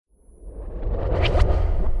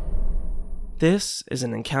This is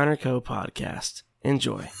an Encounter Co. podcast.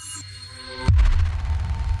 Enjoy.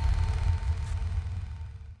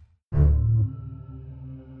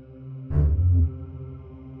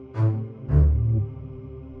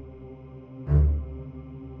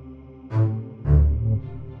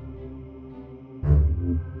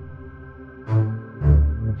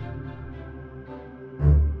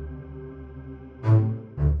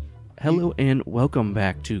 Hello and welcome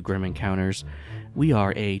back to Grim Encounters. We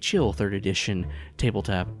are a chill 3rd edition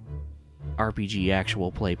tabletop RPG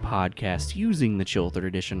actual play podcast using the chill 3rd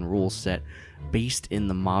edition rule set based in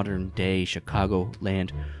the modern day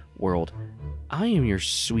Chicagoland world. I am your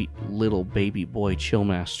sweet little baby boy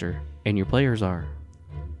chillmaster, and your players are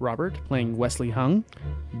Robert playing Wesley Hung.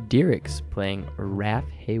 Derek's playing Raph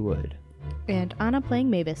Haywood. And Anna playing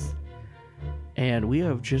Mavis. And we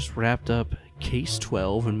have just wrapped up Case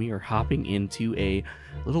 12, and we are hopping into a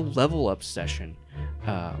little level up session.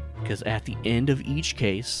 Because at the end of each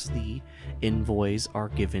case, the envoys are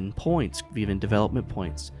given points, given development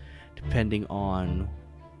points, depending on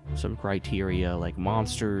some criteria like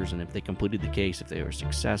monsters, and if they completed the case, if they were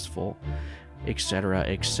successful, etc.,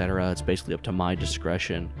 etc. It's basically up to my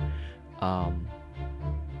discretion.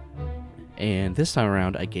 And this time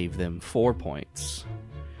around, I gave them 4 points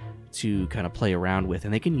to kind of play around with,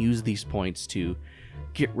 and they can use these points to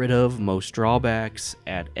get rid of most drawbacks,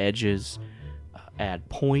 add edges, add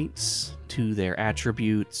points to their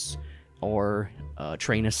attributes, or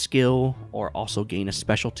train a skill, or also gain a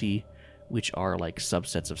specialty, which are like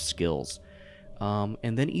subsets of skills. And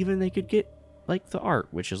then even they could get like the art,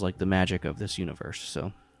 which is like the magic of this universe.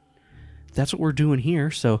 So that's what we're doing here.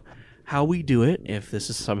 So how we do it, if this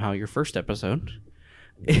is somehow your first episode,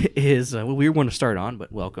 is we want to start on,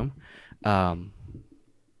 but welcome. How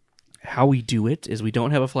we do it is we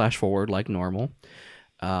don't have a flash forward like normal.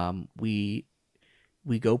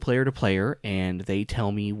 We go player to player, and they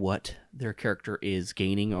tell me what their character is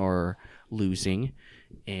gaining or losing,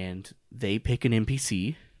 and they pick an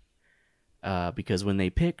NPC. Because when they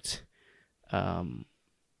picked, when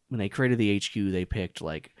they created the HQ, they picked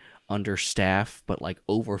like understaffed but like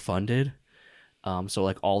overfunded. So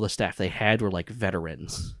like all the staff they had were like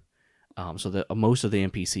veterans. So most of the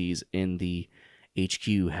NPCs in the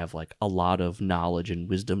HQ have like a lot of knowledge and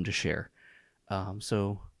wisdom to share.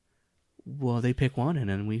 Well, they pick one,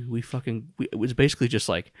 and then it was basically just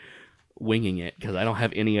like winging it, because I don't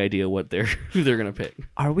have any idea who they're gonna pick.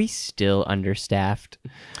 Are we still understaffed?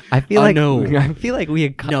 I feel like no. I feel like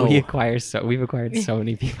we've acquired so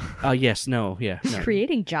many people. Yes, no.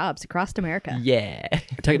 Creating jobs across America. Yeah.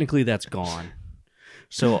 Technically, that's gone.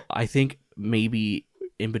 So I think maybe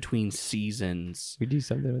in between seasons, We do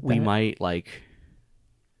something with we that. might like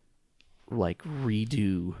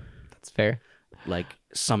redo That's fair. like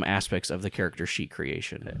some aspects of the character sheet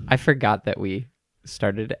creation. I forgot that we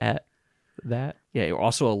started at that. Yeah, you're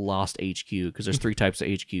also a lost HQ, because there's 3 types of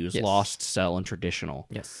HQs: Yes. lost, cell, and traditional.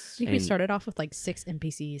 Yes. I think we started off with like 6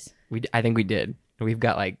 NPCs. I think we did. We've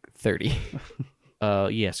got like 30.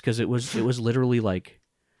 Yes, because it was literally like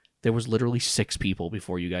there was literally 6 people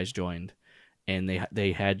before you guys joined, and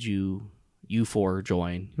they had you 4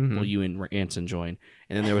 join. Mhm. Well, you and Anson join,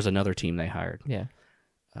 and then there was another team they hired. Yeah.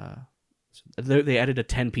 They added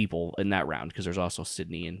 10 people in that round, because there's also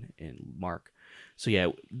Sydney and Mark. So yeah,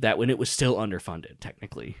 that when it was still underfunded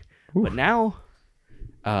technically. Oof. But now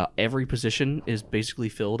every position is basically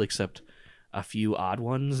filled except a few odd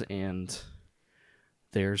ones, and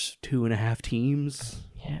there's 2.5 teams.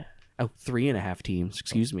 Yeah. Oh, 3.5 teams,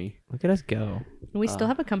 excuse me. Look at us go. And we still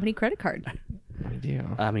have a company credit card. We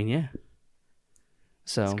do. I mean, yeah.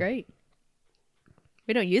 So It's great.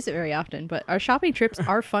 We don't use it very often, but our shopping trips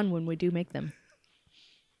are fun when we do make them.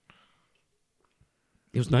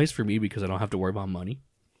 it was nice for me because I don't have to worry about money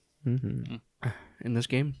Mm-hmm. in this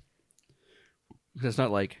game. Because it's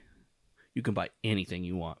not like you can buy anything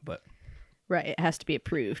you want, but Right, it has to be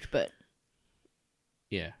approved, but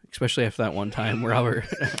yeah, especially after that one time where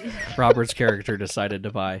Robert's character decided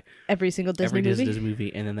to buy every single Disney every movie. Disney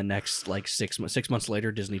movie, and then the next like 6 months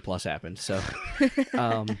later, Disney Plus happened. So, Perfect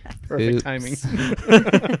Oops. timing.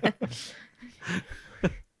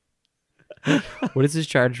 What is this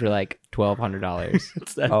charge for like $1,200?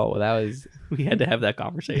 it's that, Oh, that was we had to have that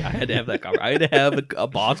conversation. I had to have a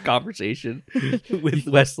boss conversation with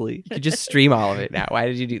Wesley. you could just stream all of it now. Why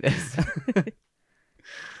did you do this?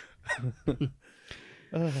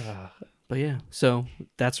 But yeah, so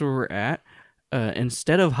that's where we're at.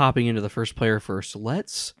 Instead of hopping into the first player first,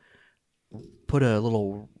 let's put a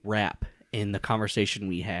little wrap in the conversation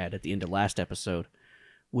we had at the end of last episode,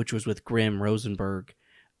 which was with Grim Rosenberg,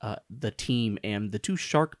 the team, and the 2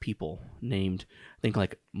 shark people named, I think,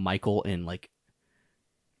 like Michael and like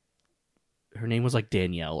her name was like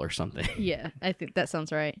Danielle or something. Yeah, I think that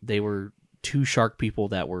sounds right. They were two shark people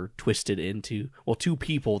that were twisted into, well, two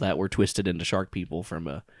people that were twisted into shark people from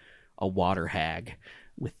a water hag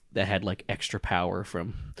that had like extra power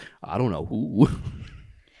from I don't know who.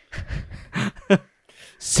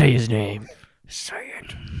 Say his name. Say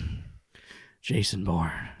it. Jason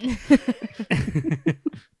Bourne.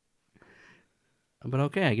 But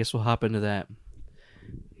okay, I guess we'll hop into that.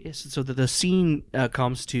 Yes, so the scene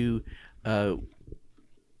comes to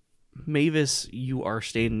Mavis. You are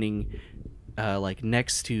standing like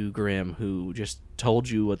next to Grimm, who just told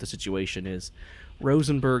you what the situation is.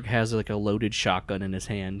 Rosenberg has like a loaded shotgun in his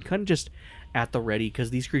hand, kind of just at the ready,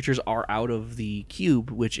 because these creatures are out of the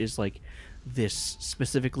cube, which is like this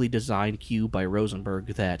specifically designed cube by Rosenberg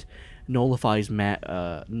that nullifies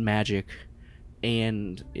magic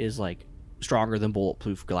and is like stronger than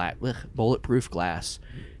bulletproof glass.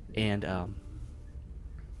 And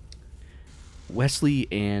Wesley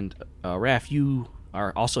and Raph, you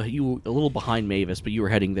are also a little behind Mavis, but you were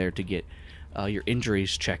heading there to get your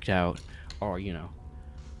injuries checked out, or you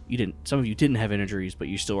didn't. Some of you didn't have injuries, but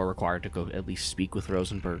you still are required to go at least speak with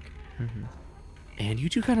Rosenberg. Mm-hmm. And you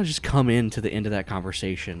two kind of just come into the end of that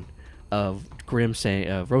conversation of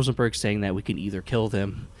Rosenberg saying that we can either kill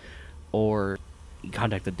them or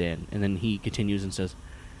contact the den. And then he continues and says,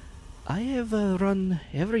 I have run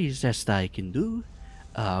every test I can do.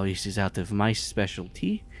 This is out of my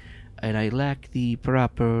specialty, and I lack the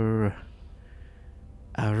proper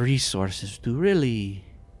resources to really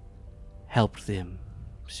help them.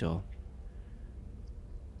 So,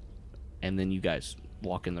 and then you guys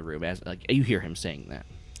walk in the room as like you hear him saying that.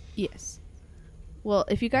 Yes. Well,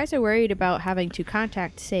 if you guys are worried about having to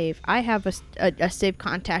contact save, I have a save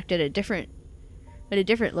contact at a different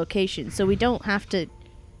location, so we don't have to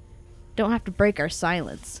break our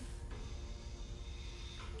silence.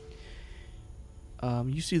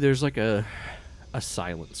 You see, there's like a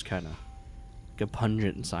silence, kind of like a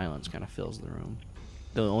pungent silence, kind of fills the room.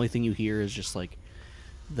 The only thing you hear is just like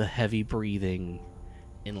the heavy breathing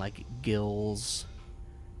and like gills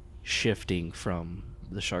shifting from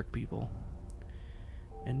the shark people.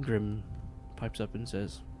 And Grimm pipes up and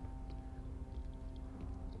says,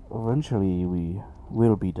 eventually we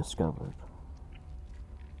will be discovered,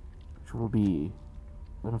 which will be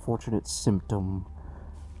an unfortunate symptom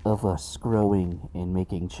of us growing and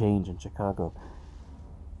making change in Chicago.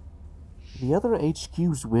 The other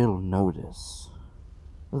HQs will notice.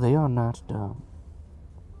 They are not dumb.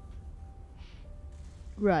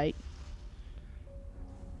 Right.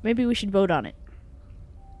 Maybe we should vote on it.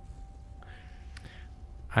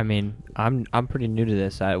 I mean, I'm pretty new to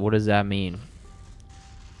this. What does that mean?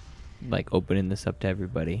 Like opening this up to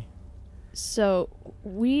everybody? So,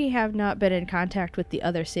 we have not been in contact with the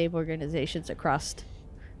other save organizations across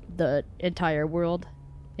the entire world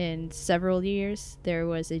in several years. There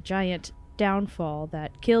was a giant downfall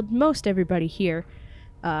that killed most everybody here.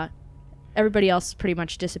 Everybody else pretty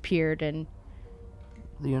much disappeared, and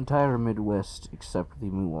the entire Midwest except the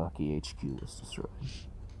Milwaukee HQ was destroyed.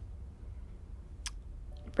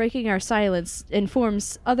 Breaking our silence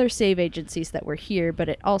informs other save agencies that we're here, but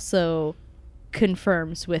it also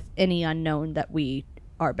confirms with any unknown that we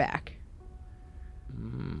are back.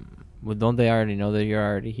 Well, don't they already know that you're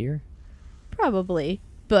already here? Probably,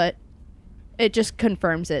 but it just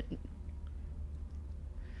confirms it.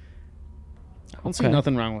 I don't see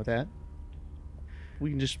nothing wrong with that. We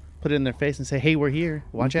can just put it in their face and say, hey, we're here.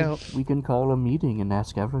 Watch out. We can call a meeting and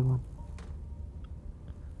ask everyone.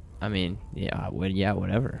 I mean, yeah,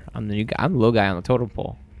 whatever. I'm the new guy. I'm the low guy on the totem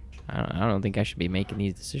pole. I don't think I should be making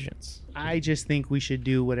these decisions. I just think we should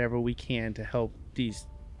do whatever we can to help these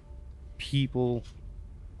people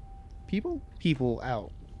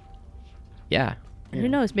out. Yeah. Who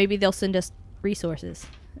knows? Maybe they'll send us resources,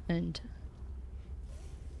 and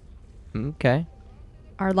okay.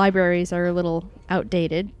 Our libraries are a little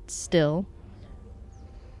outdated still.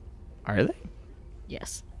 Are they?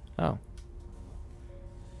 Yes. Oh.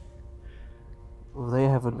 Well, they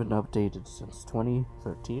haven't been updated since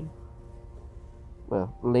 2013.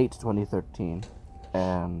 Well, late 2013.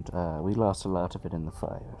 And we lost a lot of it in the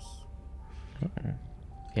fires.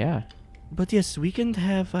 Yeah. but yes, I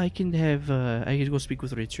can go speak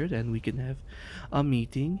with Richard, and we can have a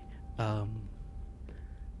meeting,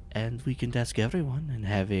 and we can ask everyone and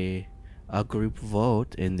have a group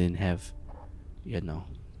vote, and then have,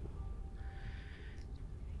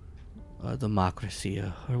 democracy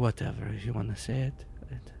or whatever, if you want to say it.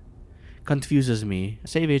 It confuses me.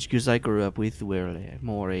 Save HQs I grew up with were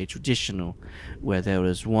more a traditional, where there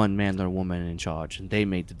was one man or woman in charge, and they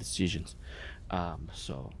made the decisions.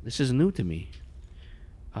 So this is new to me.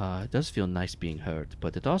 It does feel nice being hurt,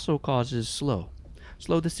 but it also causes slow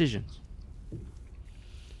decisions.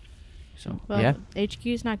 So, Well, yeah.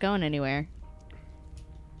 HQ's not going anywhere.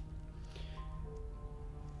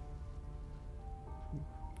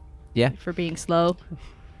 Yeah. For being slow.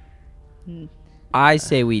 I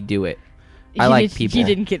say we do it. I You like did- people. You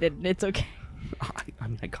didn't get it. It's okay. I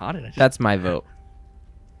mean, I got it. That's my vote.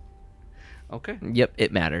 Okay. Yep,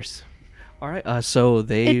 it matters. All right. So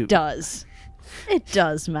they... It does. It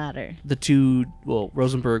does matter. The two... Well,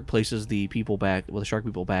 Rosenberg places the people back... Well, the shark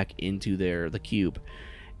people back into the cube.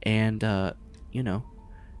 And,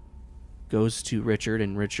 goes to Richard.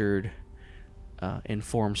 And Richard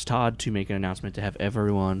informs Todd to make an announcement to have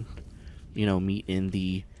everyone, meet in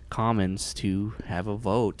the Commons to have a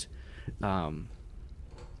vote.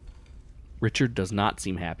 Richard does not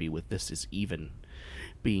seem happy with this is even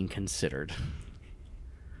being considered.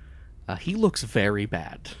 He looks very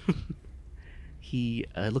bad. He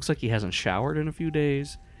looks like he hasn't showered in a few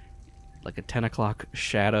days. Like a 10 o'clock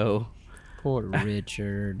shadow. Poor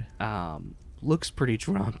Richard. Looks pretty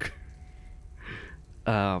drunk.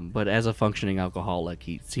 But as a functioning alcoholic,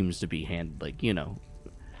 he seems to be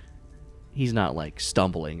he's not like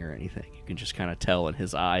stumbling or anything. You can just kind of tell in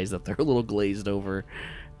his eyes that they're a little glazed over.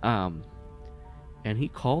 And he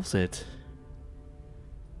calls it,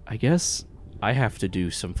 I guess I have to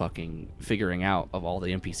do some fucking figuring out of all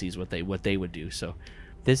the NPCs what they would do. So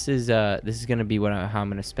This is gonna be how I'm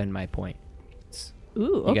gonna spend my points.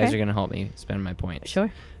 Ooh, okay. You guys are gonna help me spend my points.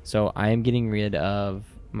 Sure. So I am getting rid of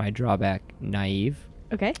my drawback naive,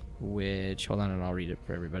 Okay. which hold on and I'll read it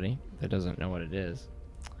for everybody that doesn't know what it is.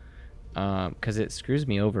 Because it screws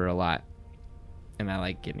me over a lot, and I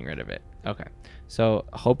like getting rid of it. Okay. So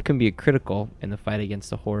hope can be critical in the fight against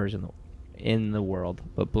the horrors in the world,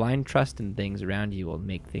 but blind trust in things around you will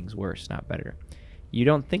make things worse, not better. You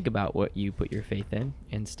don't think about what you put your faith in.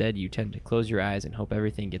 Instead, you tend to close your eyes and hope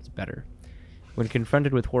everything gets better. When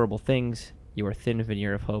confronted with horrible things, your thin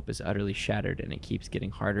veneer of hope is utterly shattered, and it keeps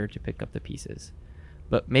getting harder to pick up the pieces.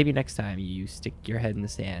 But maybe next time you stick your head in the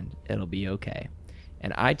sand, it'll be okay.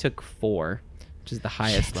 And I took 4, which is the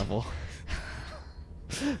highest level.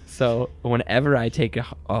 So whenever I take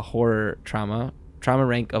a horror trauma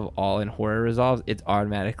rank of all in horror resolves, it's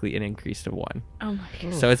automatically an increase to 1. Oh my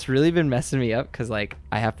god. So it's really been messing me up because like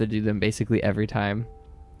I have to do them basically every time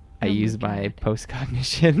I Oh my use my God.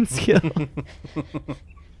 post-cognition skill.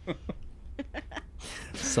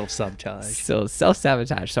 Self-sabotage. So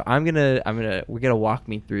self-sabotage. So we're gonna walk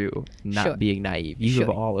me through not Sure. being naive. You Sure. have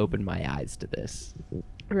all opened my eyes to this.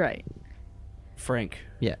 Right. Frank,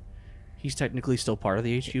 Yeah. he's technically still part of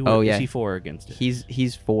the HQ. Oh, Or yeah. Is he for or against it?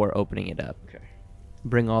 He's for opening it up. Okay.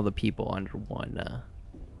 Bring all the people under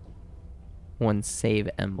one save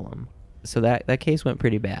emblem. So that case went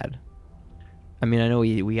pretty bad. I mean, I know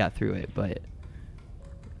we got through it, but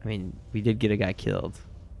I mean, we did get a guy killed.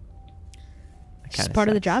 That It's kinda part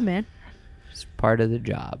of the sucks. job, man. It's part of the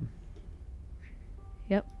job.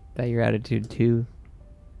 Yep. That your attitude too,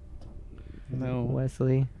 No,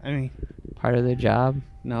 Wesley? I mean, Part of the job?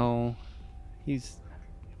 no. He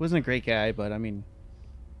wasn't a great guy, but I mean,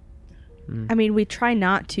 I mean, we try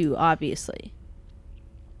not to, obviously.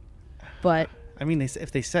 But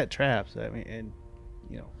if they set traps, I mean, and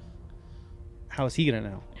how is he gonna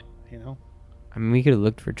know? I mean, we could have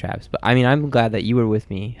looked for traps, but I mean, I'm glad that you were with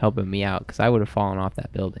me, helping me out, because I would have fallen off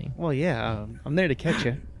that building. Well, yeah, I'm there to catch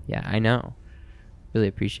you. Yeah, I know. Really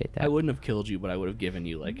appreciate that. I wouldn't have killed you, but I would have given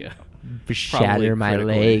you like a Shatter my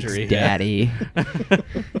critical legs, injury. daddy.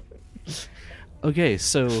 Okay,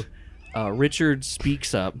 so Richard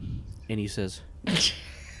speaks up and he says,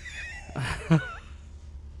 I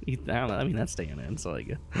don't know, I mean, that's staying in, so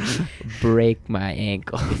like, Break my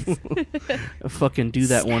ankles. fucking do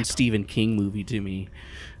that one Stephen King movie to me.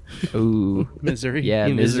 Ooh. Misery. Yeah,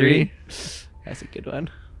 In Misery. That's a good one.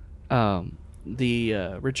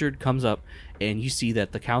 Richard comes up, and you see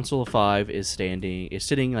that the Council of Five is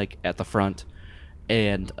sitting like at the front,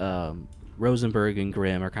 and Rosenberg and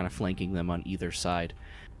Grimm are kind of flanking them on either side.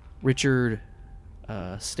 Richard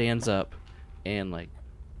stands up and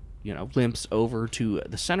limps over to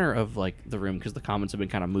the center of like the room because the Commons have been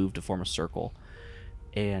kind of moved to form a circle,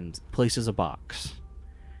 and places a box.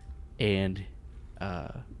 And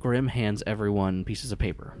Grimm hands everyone pieces of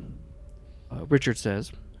paper. Richard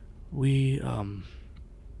says, we'll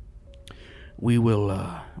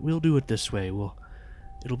do it this way.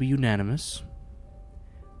 It'll be unanimous,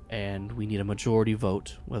 and we need a majority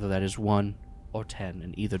vote, whether that is 1 or 10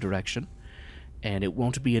 in either direction. And it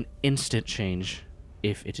won't be an instant change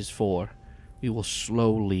if it is 4. We will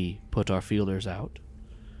slowly put our feelers out.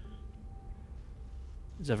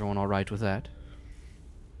 Is everyone all right with that?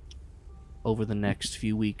 over the next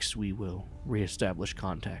few weeks, we will reestablish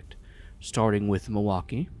contact, starting with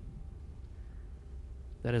Milwaukee.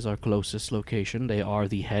 That is our closest location. They are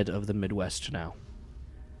the head of the Midwest now.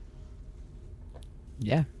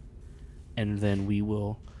 Yeah. And then we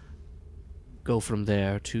will go from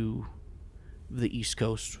there to the East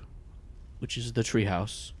Coast, which is the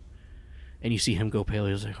treehouse. And you see him go pale.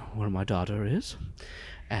 He's like, where my daughter is.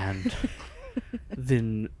 And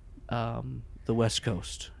then the West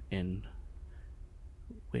Coast, in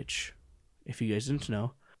which, if you guys didn't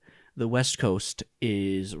know, the West Coast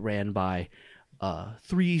is ran by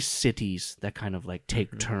 3 cities that kind of like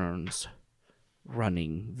take turns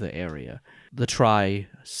running the area. The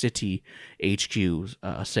Tri-City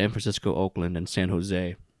HQs, San Francisco, Oakland, and San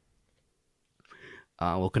Jose.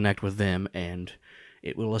 We'll connect with them, and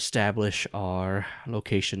it will establish our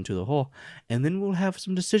location to the whole. And then we'll have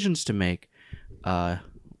some decisions to make on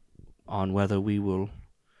whether we will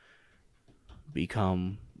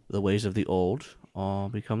become the ways of the old or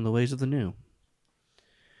become the ways of the new.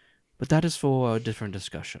 But that is for a different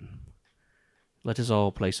discussion. Let us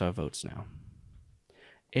all place our votes now.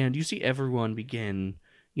 And you see everyone begin,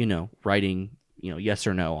 writing, yes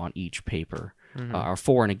or no on each paper, or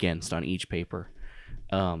for and against on each paper.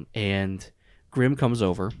 And Grim comes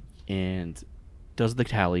over and does the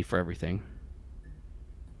tally for everything.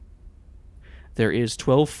 There is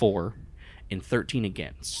 12 for and 13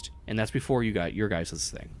 against, and that's before you got your guys'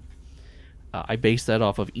 thing. I based that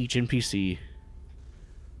off of each NPC,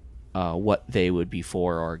 what they would be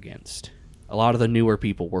for or against. A lot of the newer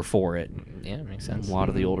people were for it. Yeah, it makes sense. A lot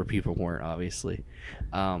of the older people weren't, obviously.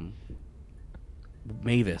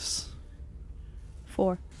 Mavis.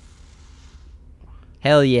 4.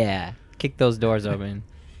 Hell yeah. Kick those doors open.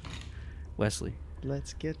 Wesley.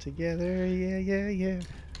 Let's get together. Yeah.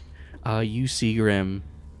 You see Grim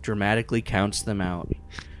dramatically counts them out.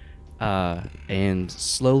 And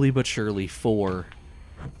slowly but surely 4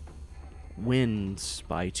 wins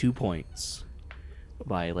by 2 points.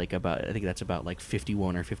 By I think that's about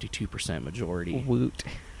 51 or 52% majority. Woot.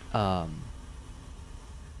 And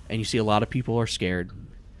you see a lot of people are scared.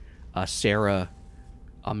 Sarah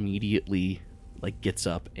immediately gets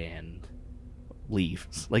up and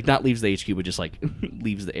leaves. Not leaves the HQ, but just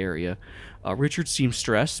leaves the area. Richard seems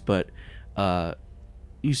stressed, but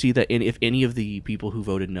you see that if any of the people who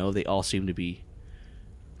voted no, they all seem to be,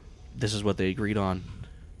 this is what they agreed on.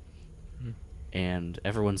 And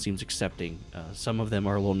everyone seems accepting. Some of them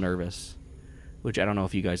are a little nervous, which I don't know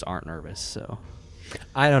if you guys aren't nervous, so.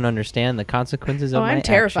 I don't understand the consequences of my I'm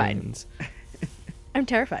terrified. actions. I'm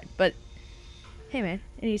terrified, but hey, man,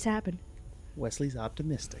 it needs to happen. Wesley's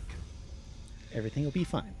optimistic. Everything will be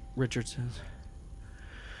fine. Richard says,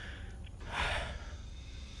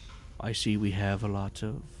 I see we have a lot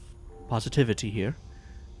of positivity here,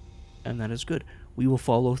 and that is good. We will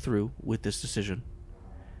follow through with this decision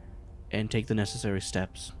and take the necessary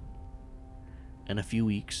steps. In a few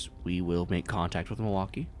weeks, we will make contact with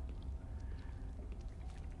Milwaukee,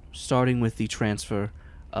 starting with the transfer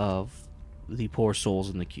of the poor souls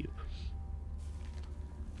in the cube.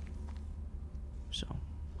 So,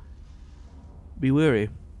 be wary.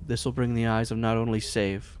 This will bring the eyes of not only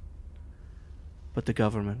Save, but the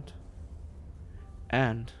government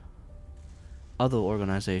and other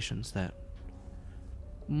organizations that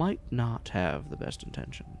might not have the best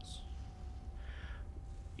intentions.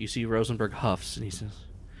 You see Rosenberg huffs and he says,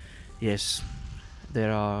 yes,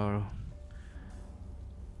 there are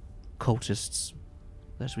cultists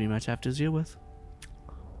that we might have to deal with.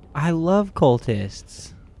 I love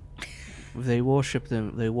cultists. They worship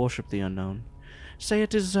them. They worship the unknown. Say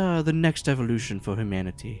it is the next evolution for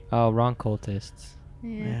humanity. Oh, wrong cultists.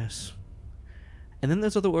 Yeah. Yes. And then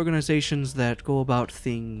there's other organizations that go about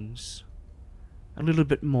things a little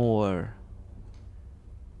bit more.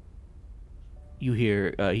 You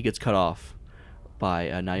hear he gets cut off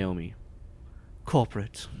by Naomi.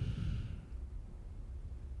 Corporate.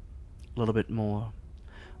 A little bit more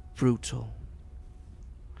brutal.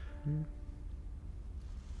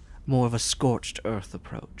 More of a scorched earth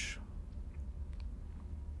approach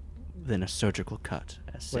than a surgical cut,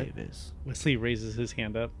 as Save is. Wesley raises his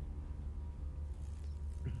hand up.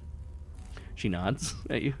 She nods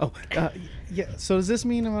at you. Oh, yeah. So does this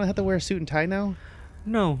mean I'm gonna have to wear a suit and tie now?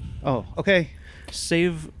 No. Oh, okay.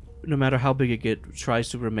 Save, no matter how big it gets, tries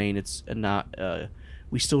to remain. It's not.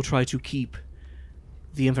 We still try to keep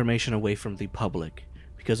the information away from the public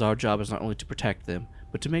because our job is not only to protect them,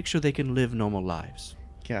 but to make sure they can live normal lives.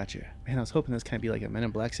 Gotcha. Man, I was hoping this kind of be like a Men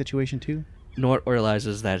in Black situation too. Nort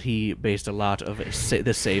realizes that he based a lot of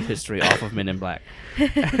the save history off of Men in Black.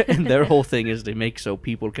 And their whole thing is to make so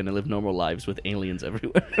people can live normal lives with aliens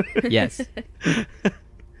everywhere. Yes.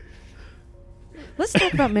 Let's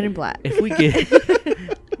talk about Men in Black. If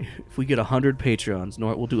we get 100 Patreons,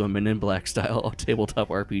 Nort will do a Men in Black style tabletop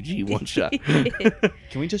RPG one shot.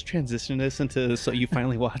 Can we just transition this into so you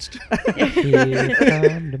finally watched?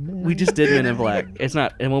 We just did Men in Black.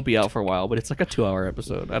 It won't be out for a while, but it's like a 2-hour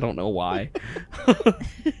episode. I don't know why.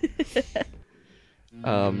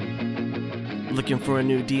 Looking for a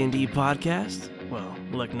new D&D podcast? Well,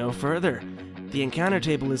 look no further. The Encounter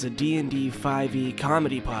Table is a D&D 5e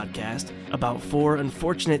comedy podcast about 4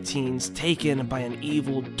 unfortunate teens taken by an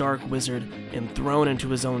evil dark wizard and thrown into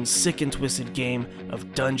his own sick and twisted game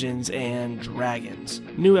of Dungeons and Dragons.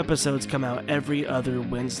 New episodes come out every other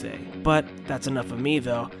Wednesday. But that's enough of me,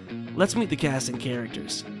 though. Let's meet the cast and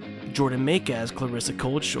characters. Jordan Maka as Clarissa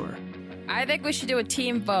Coldshore. I think we should do a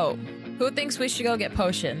team vote. Who thinks we should go get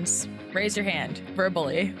potions? Raise your hand.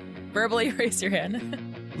 Verbally. Verbally raise your hand.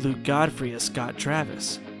 Luke Godfrey as Scott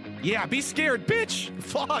Travis. Yeah, be scared, bitch!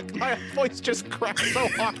 Fuck, my voice just cracked so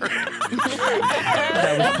hard.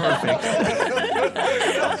 That was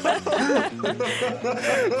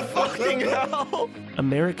perfect. Fucking hell.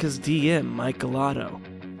 America's DM, Mike Galato.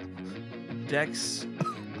 Dex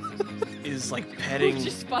is like petting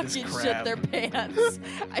Just this fucking crab. shit their pants.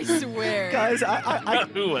 I swear. Guys, I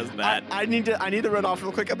Who was that? I need to run off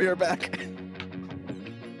real quick. I'll be right back.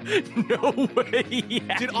 No way.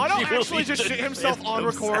 Did Otto actually just shit himself on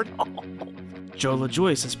record? Jola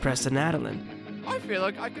Joyce as Preston Adeline. I feel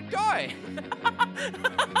like I could die.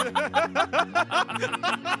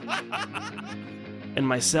 And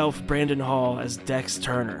myself, Brandon Hall, as Dex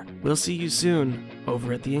Turner. We'll see you soon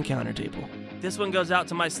over at the Encounter Table. This one goes out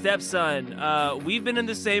to my stepson. We've been in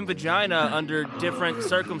the same vagina under different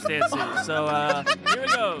circumstances. So here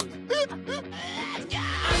it goes.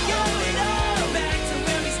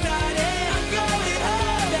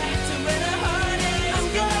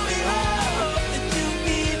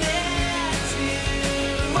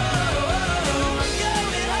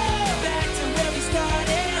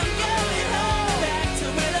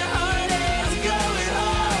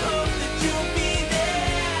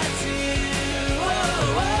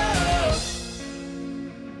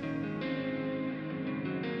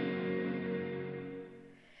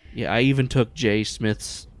 Yeah, I even took Jay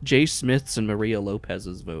Smith's and Maria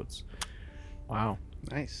Lopez's votes, Wow.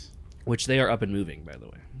 Nice. which they are up and moving, by the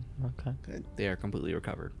way. Okay. They are completely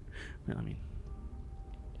recovered. I mean,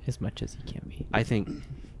 As much as he can be. I think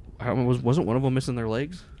wasn't one of them missing their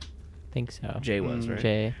legs? Think so. Jay was, right?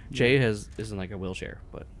 Jay. Jay is in like a wheelchair,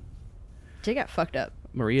 but Jay got fucked up.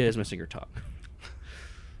 Maria is missing her tongue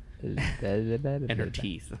and and her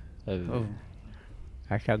teeth. Oh.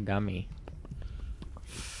 That's how gummy.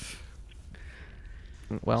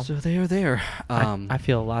 Well, So they are there. I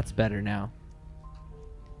feel lots better now.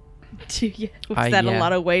 Was that a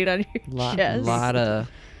lot of weight on your chest? Lot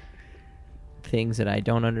of things that I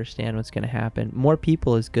don't understand what's going to happen. More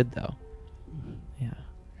people is good, though. Yeah.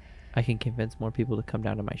 I can convince more people to come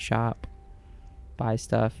down to my shop, buy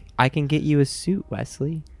stuff. I can get you a suit,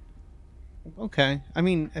 Wesley. Okay. I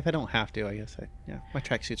mean, if I don't have to, I guess my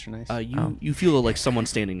tracksuits are nice. You feel like someone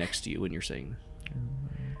standing next to you when you're saying this.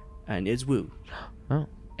 And it's Wu. Oh.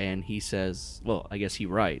 And he says, well, I guess he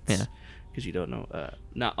writes. Yeah. Because you don't know.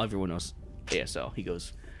 Not everyone knows ASL. He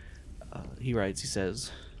goes, he writes, he says,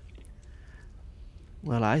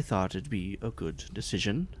 well, I thought it'd be a good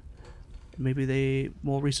decision. Maybe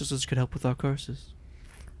more resources could help with our curses.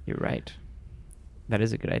 You're right. That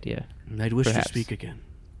is a good idea. And I'd wish Perhaps. to speak again.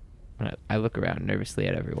 I look around nervously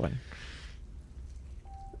at everyone.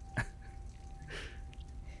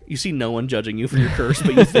 You see no one judging you for your curse,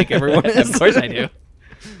 but you think everyone is. Of course I do.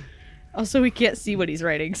 Also, we can't see what he's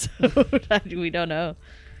writing, so we don't know.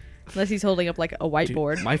 Unless he's holding up like a whiteboard. Dude,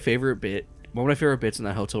 one of my favorite bits in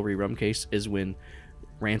that Hotel Rerum case is when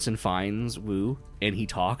Ranson finds Wu and he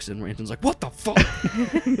talks and Ranson's like, what the fuck?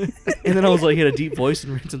 And then I was like, he had a deep voice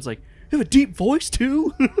and Ranson's like, you have a deep voice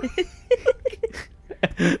too?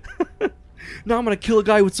 Now I'm going to kill a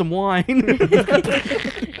guy with some wine.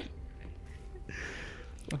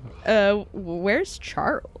 Where's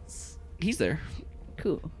Charles? He's there.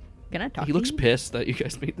 Cool. Can I talk He to looks you? pissed that you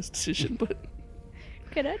guys made this decision, but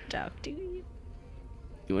Can I talk to you?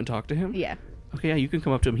 you want to talk to him? Yeah. Okay, yeah, you can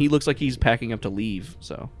come up to him. He looks like he's packing up to leave,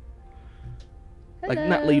 so. Like,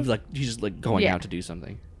 not Hello. leave, like, he's just, like, going Yeah. out to do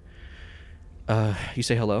something. You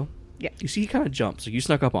say hello? Yeah. You see he kind of jumps. Like, you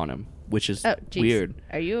snuck up on him, which is Oh, jeez. weird.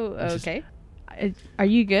 Are you Which is- okay? Are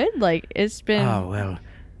you good? Like, it's been... Oh, well,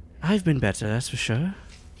 I've been better, that's for sure.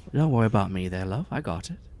 Don't worry about me there, love. I got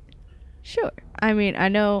it. Sure. I mean, I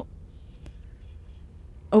know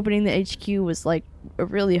opening the HQ was like a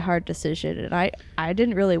really hard decision, and I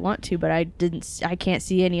didn't really want to, but I can't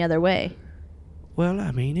see any other way. Well,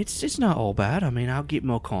 I mean, it's not all bad. I mean, I'll get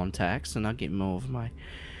more contacts and I'll get more of my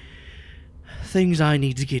things I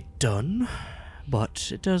need to get done,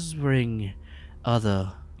 but it does bring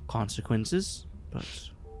other consequences.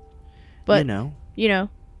 But you know,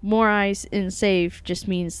 more eyes in save just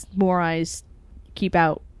means more eyes keep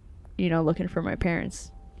out, looking for my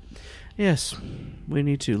parents. Yes, we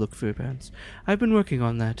need to look for your parents. I've been working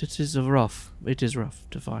on that. It is rough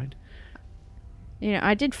to find.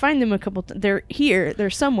 I did find them a couple times. They're here.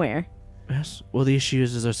 They're somewhere. Yes. Well, the issue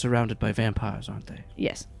is they're surrounded by vampires, aren't they?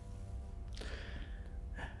 Yes.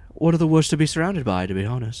 What are the worst to be surrounded by, to be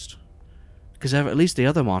honest? Because at least the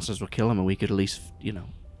other monsters will kill them, and we could at least,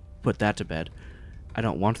 put that to bed. I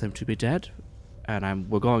don't want them to be dead, and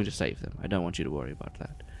we're going to save them. I don't want you to worry about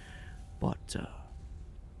that. But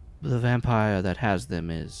the vampire that has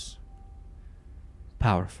them is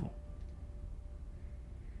powerful.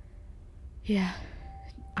 Yeah.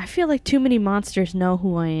 I feel like too many monsters know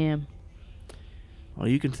who I am. Well,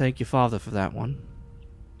 you can thank your father for that one.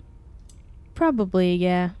 Probably,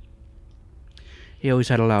 yeah. He always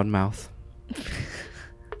had a loud mouth.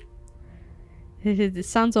 It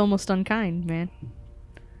sounds almost unkind, man.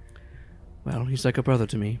 Well, he's like a brother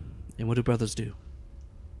to me. And what do brothers do?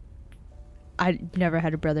 I never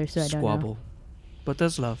had a brother, so I don't know. Squabble. But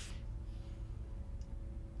there's love.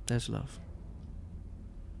 There's love.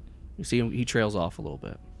 You see him, he trails off a little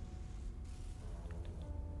bit.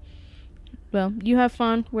 Well, you have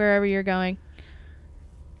fun wherever you're going.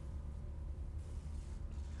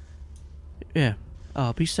 Yeah.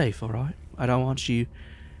 Be safe, alright? I don't want you...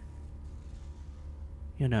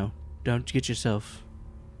 don't get yourself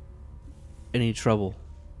any trouble.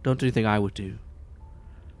 Don't do anything I would do.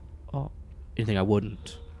 Or anything I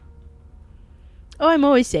wouldn't. Oh, I'm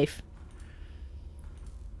always safe.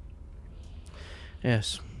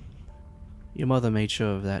 Yes. Your mother made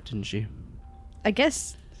sure of that, didn't she? I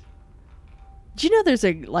guess... Do you know there's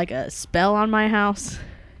a spell on my house?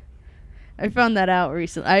 I found that out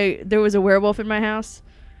recently. There was a werewolf in my house.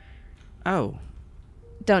 Oh.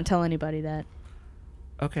 Don't tell anybody that.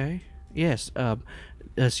 Okay. Yes.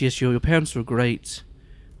 Yes, your parents were great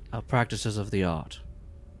practices of the art.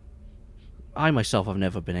 I myself have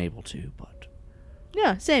never been able to, but...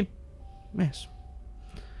 Yeah, same. Yes.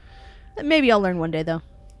 Maybe I'll learn one day, though.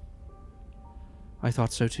 I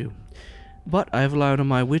thought so too. But I have relied on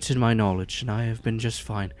my wit and my knowledge, and I have been just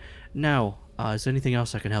fine. Now, is there anything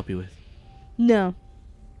else I can help you with? No.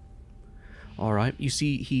 Alright, you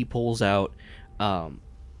see he pulls out,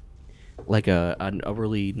 like a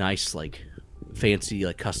really nice, like, fancy,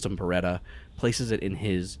 like, custom Beretta, places it in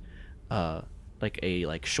his,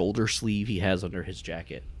 shoulder sleeve he has under his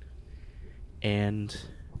jacket, and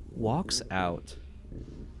walks out.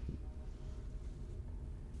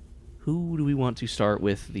 Who do we want to start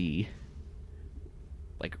with the,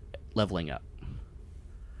 leveling up?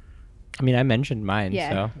 I mean, I mentioned mine,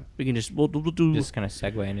 so we can we'll do... Just kind of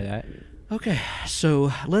segue into that. Okay, so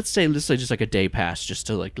let's say just like a day pass, just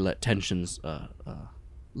to let tensions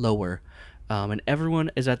lower, and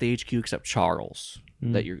everyone is at the HQ except Charles.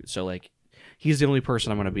 He's the only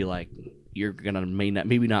person I'm gonna be like, you're gonna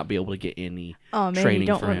maybe not be able to get any. Oh man, training you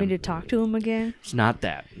don't want him. me to talk to him again? It's not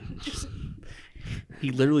that.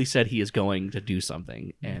 He literally said he is going to do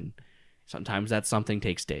something, and sometimes that something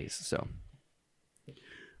takes days. So,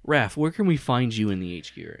 Raph, where can we find you in the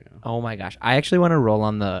HQ right now? Oh my gosh, I actually want to roll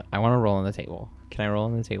on the. I want to roll on the table. Can I roll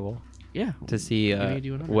on the table? Yeah. To see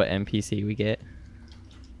what NPC we get.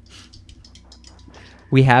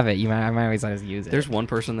 We have it. I might always let us use it. There's one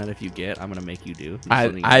person that if you get, I'm gonna make you do.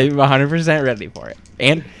 I'm 100% ready for it,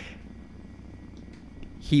 and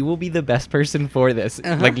he will be the best person for this.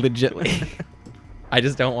 Like legitly. I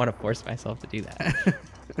just don't want to force myself to do that.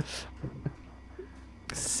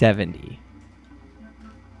 70.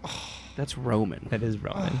 That's Roman. That is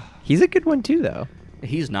Roman. He's a good one too, though.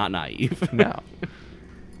 He's not naive. No.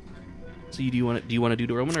 So do you want to do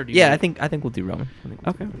the Roman or do you? Yeah, I think we'll do Roman.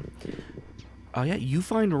 Okay. Oh yeah, you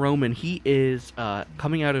find Roman. He is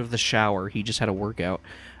coming out of the shower. He just had a workout,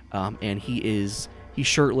 and he's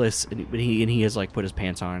shirtless, and he has put his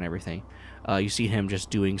pants on and everything. You see him just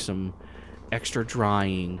doing some extra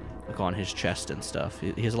drying on his chest and stuff.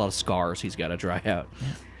 He has a lot of scars he's got to dry out.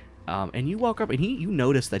 And you walk up and you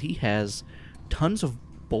notice that he has tons of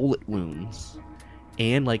bullet wounds,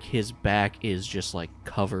 and his back is just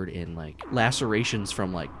covered in lacerations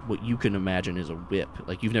from what you can imagine is a whip.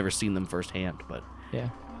 You've never seen them firsthand, but yeah,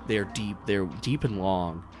 They're deep and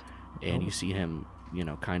long, and you see him,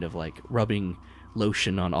 kind of like rubbing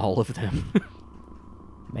lotion on all of them.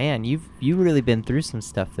 Man, you've really been through some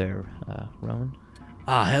stuff there, Rowan.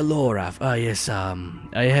 Hello, Raf. Yes, I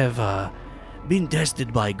have been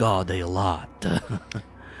tested by God a lot,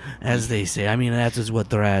 as they say. I mean, that is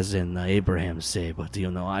what Raz and Abraham say, but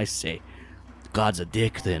I say, God's a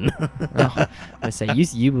dick. Then I say,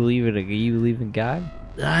 you believe it? You believe in God?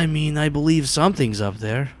 I mean, I believe something's up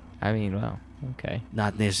there. I mean, well, okay.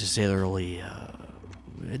 Not necessarily.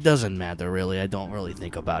 It doesn't matter, really. I don't really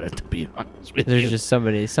think about it, to be honest with you. There's just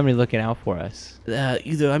somebody looking out for us.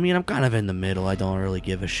 I'm kind of in the middle. I don't really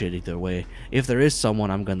give a shit either way. If there is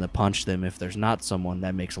someone, I'm gonna punch them. If there's not someone,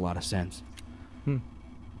 that makes a lot of sense.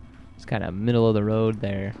 It's kind of middle of the road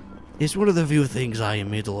there. It's one of the few things I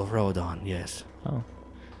am middle of road on, yes. Oh.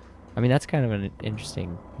 I mean, that's kind of an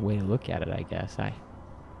interesting way to look at it, I guess. I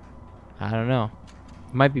don't know.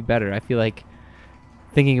 It might be better. I feel like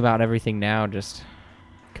thinking about everything now, just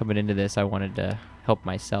coming into this, I wanted to help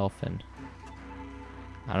myself, and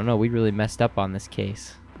I don't know, we really messed up on this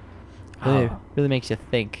case. Really makes you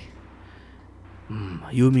think.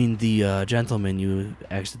 You mean the gentleman you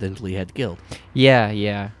accidentally had killed?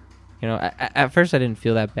 Yeah. At first I didn't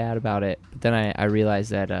feel that bad about it, but then I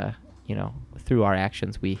realized that, through our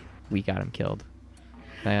actions, we got him killed.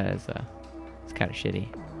 It's kind of shitty.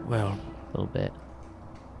 Well, a little bit.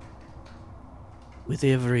 With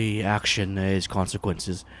every action, there is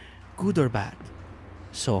consequences, good or bad.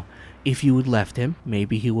 So, if you had left him,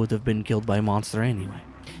 maybe he would have been killed by a monster anyway.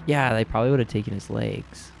 Yeah, they probably would have taken his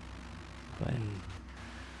legs.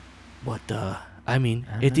 But I mean,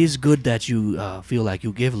 it is good that you feel like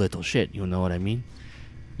you give little shit, you know what I mean?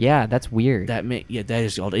 Yeah, that's weird. That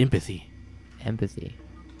is called empathy. Empathy.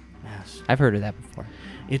 Yes. I've heard of that before.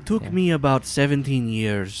 It took me about 17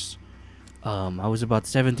 years. I was about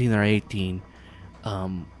 17 or 18.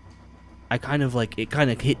 It kind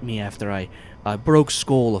of hit me after I broke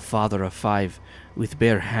skull a father of 5 with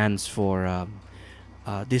bare hands for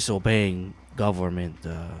disobeying government,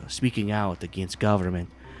 speaking out against government.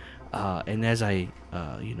 And as I,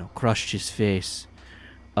 crushed his face,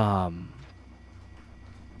 I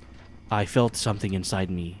felt something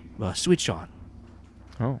inside me switch on.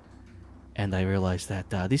 Oh. And I realized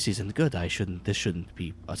that this isn't good. This shouldn't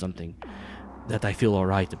be something that I feel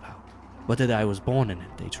alright about. But that I was born in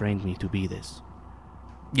it. They trained me to be this.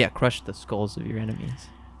 Yeah, crush the skulls of your enemies.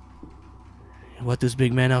 What does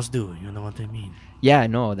big man else do? You know what I mean? Yeah,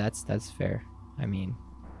 no, that's fair. I mean,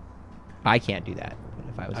 I can't do that. But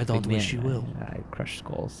if I was, I don't wish you will. I'd crush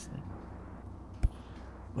skulls.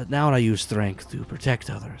 But now I use strength to protect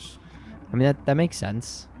others. I mean, that makes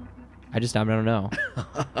sense. I don't know.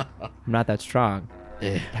 I'm not that strong.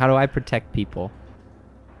 How do I protect people?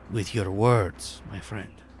 With your words, my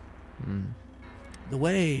friend. The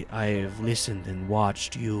way I've listened and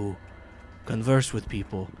watched you converse with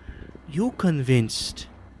people, you convinced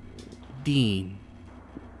Dean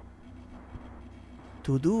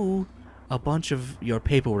to do a bunch of your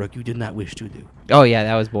paperwork you did not wish to do. Oh yeah,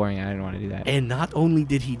 that was boring. I didn't want to do that. And not only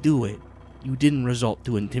did he do it, you didn't resort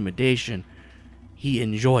to intimidation. He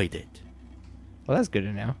enjoyed it. Well, that's good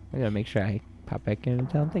to know. I gotta make sure I pop back in and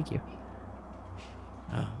tell him thank you.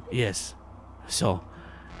 Yes. So,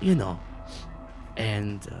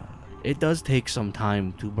 and it does take some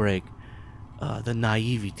time to break the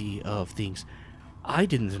naivety of things. I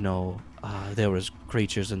didn't know there was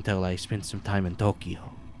creatures until I spent some time in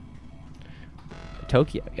Tokyo.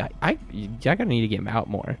 Tokyo? I gotta need to get him out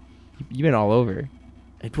more. You've been all over.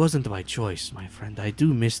 It wasn't by choice, my friend. I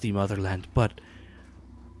do miss the motherland, but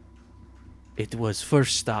it was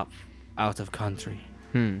first stop out of country.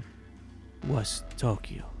 Was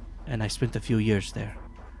Tokyo. And I spent a few years there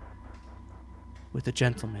with a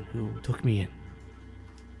gentleman who took me in.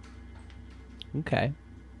 Okay.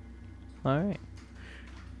 All right.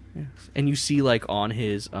 Yes. And you see, like, on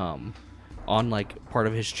his on like part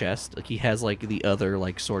of his chest, like he has like the other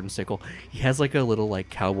like sword and sickle. He has like a little like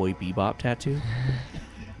Cowboy Bebop tattoo.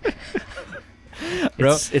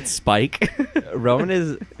 It's Spike. Roman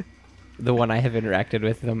is the one I have interacted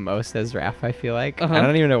with the most as Raph, I feel like. I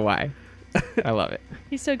don't even know why. I love it.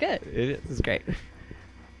 He's so good. It's great.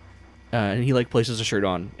 And he like places a shirt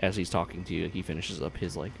on as he's talking to you. He finishes up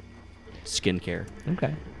his like skincare.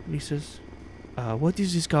 Okay. And he says, what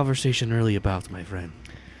is this conversation really about, my friend?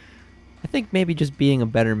 I think maybe just being a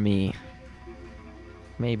better me.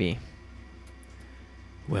 Maybe.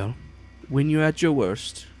 Well, when you're at your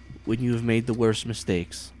worst, when you've made the worst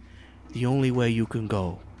mistakes, the only way you can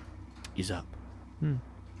go is up.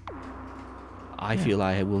 I feel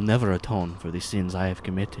I will never atone for the sins I have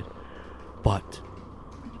committed, but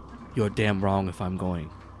you're damn wrong if I'm going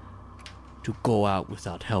to go out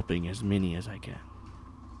without helping as many as I can.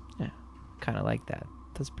 Yeah, kind of like that.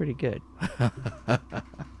 That's pretty good.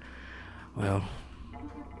 Well,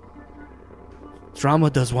 drama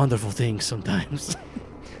does wonderful things sometimes.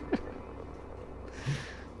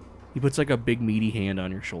 He puts like a big meaty hand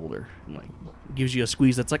on your shoulder and like gives you a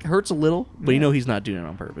squeeze that's like hurts a little, but you know he's not doing it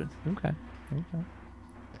on purpose. Okay.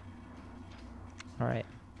 All right.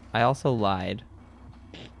 I also lied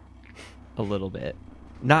a little bit.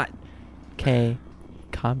 Not okay.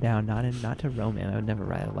 Calm down. Not to Roman. I would never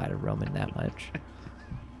lie to Roman that much.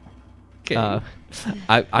 Okay.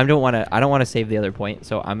 I don't want to save the other point,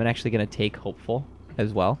 so I'm actually gonna take hopeful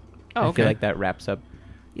as well. Oh, I okay. feel like that wraps up.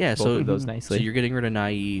 Yeah, both of those nicely. So you're getting rid of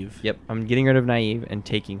naive. Yep, I'm getting rid of naive and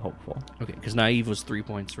taking hopeful. Okay, because naive was 3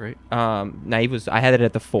 points, right? Naive was I had it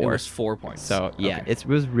at the 4. It was 4 points. So yeah, Okay. it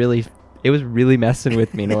was really messing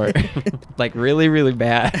with me, Nor. Like really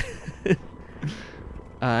bad.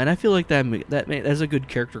 And I feel like that's a good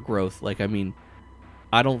character growth. Like, I mean,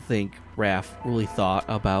 I don't think Raph really thought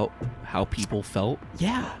about how people felt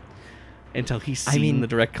Yeah, until he's seen the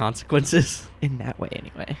direct consequences. in that way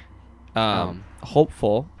anyway.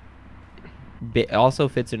 Hopeful. Also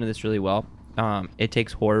fits into this really well. It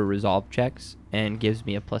takes horror resolve checks and gives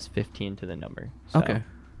me a plus 15 to the number. So, Okay.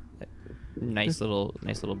 Nice little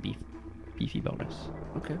beefy bonus.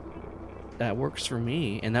 Okay. That works for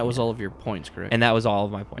me, and that was all of your points, correct? And that was all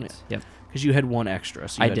of my points. Yep. Because you had 1 extra,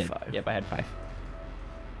 so you had did. 5. Yep, I had 5.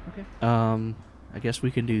 Okay. I guess we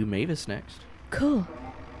can do Mavis next. Cool.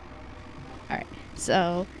 Alright,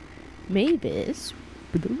 so Mavis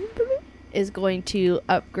is going to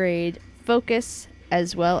upgrade Focus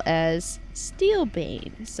as well as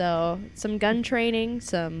Steelbane. So some gun training,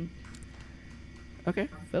 some Okay.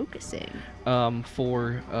 focusing.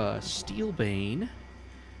 For Steelbane,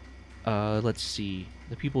 let's see.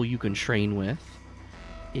 The people you can train with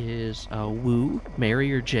is Wu,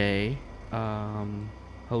 Mary or Jay,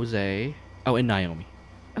 Jose, and Naomi.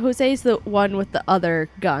 Jose's the one with the other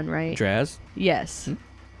gun, right? Draz? Yes.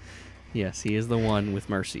 Yes, he is the one with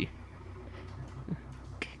Mercy.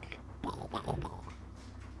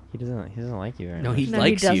 He doesn't like you very No, much. he No,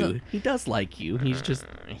 he likes you. doesn't. He does like you. He's just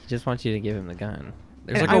He just wants you to give him the gun.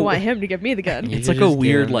 there's And like I a want him to give me the gun. You it's should like a just give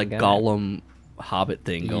weird him like the gun. Gollum Hobbit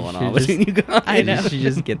thing You going should on just- between you guys. I know. You should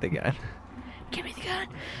just get the gun. Give me the gun.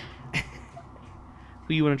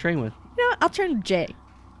 Who you want to train with? You know what? I'll turn Jay.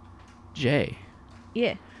 Jay.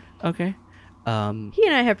 Yeah. Okay. He and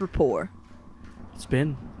I have rapport. It's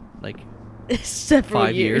been like Several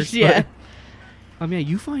 5 years. Yeah. Yeah,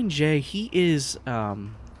 you find Jay, he is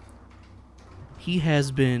he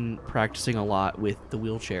has been practicing a lot with the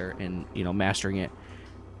wheelchair and, mastering it.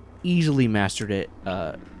 Easily mastered it.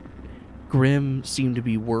 Grim seemed to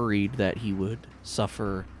be worried that he would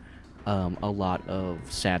suffer a lot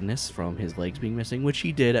of sadness from his legs being missing, which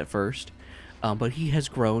he did at first. But he has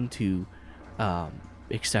grown to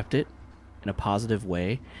accept it in a positive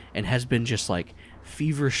way and has been just like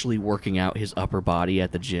feverishly working out his upper body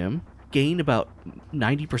at the gym. Gained about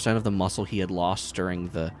 90% of the muscle he had lost during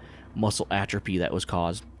the muscle atrophy that was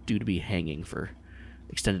caused due to be hanging for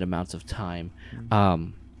extended amounts of time.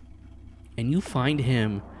 And you find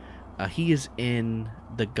him, he is in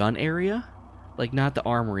the gun area, like not the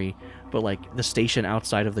armory, but like the station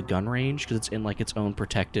outside of the gun range, because it's in like its own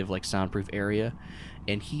protective, like soundproof area.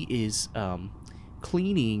 And he is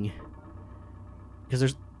cleaning,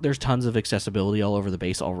 because there's tons of accessibility all over the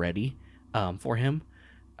base already for him.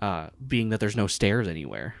 Being that there's no stairs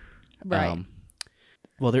anywhere. Right.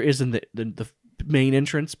 Well, there isn't the main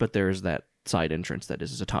entrance, but there is that side entrance that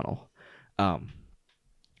is a tunnel.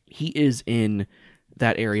 He is in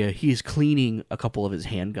that area. He is cleaning a couple of his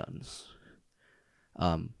handguns.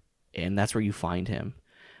 And that's where you find him.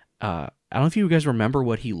 I don't know if you guys remember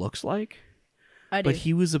what he looks like. I do. But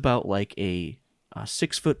he was about like a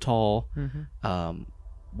 6 foot tall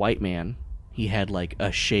white man. He had like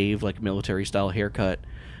a shaved, like military style haircut.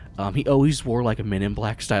 He always wore like a Men in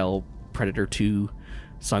Black style Predator 2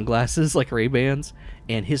 sunglasses, like Ray-Bans.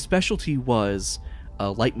 And his specialty was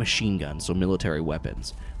light machine guns, so military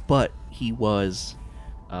weapons. But he was,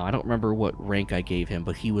 I don't remember what rank I gave him,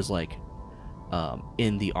 but he was like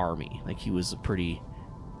in the Army. Like he was a pretty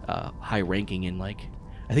high ranking in like,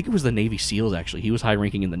 I think it was the Navy SEALs actually. He was high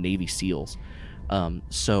ranking in the Navy SEALs.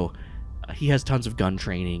 So he has tons of gun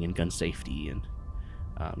training and gun safety, and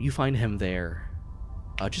you find him there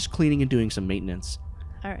just cleaning and doing some maintenance.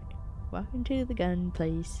 All right. Welcome to the gun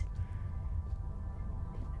place.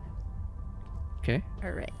 Okay.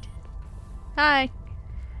 All right. Hi.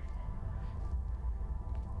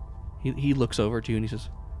 He looks over to you and he says,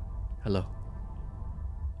 "Hello."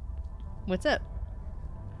 What's up?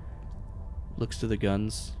 Looks to the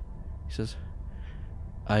guns. He says,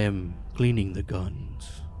 I am cleaning the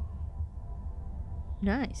guns.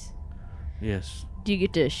 Nice. Yes. Do you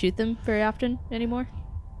get to shoot them very often anymore?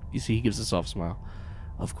 You see, he gives a soft smile.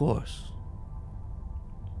 Of course.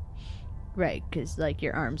 Right, because, like,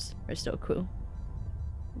 your arms are still cool.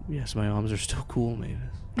 Yes, my arms are still cool,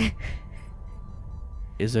 Mavis.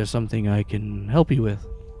 Is there something I can help you with?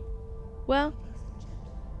 Well,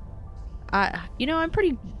 I'm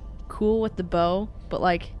pretty cool with the bow, but,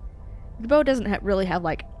 like, the bow doesn't really have,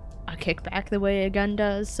 like, a kickback the way a gun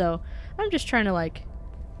does, so I'm just trying to, like,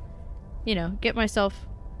 get myself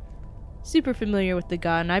super familiar with the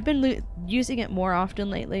gun. I've been using it more often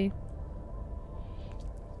lately.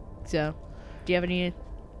 So, do you have any,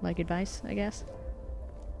 like, advice, I guess?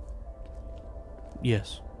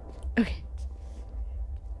 Yes. Okay.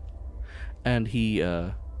 And he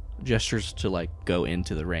gestures to, like, go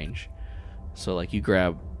into the range. So, like, you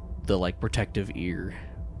grab the, like, protective ear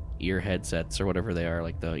headsets or whatever they are,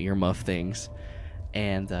 like the earmuff things,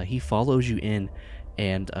 and he follows you in,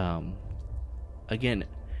 and again,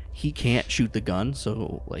 he can't shoot the gun,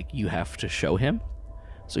 so, like, you have to show him.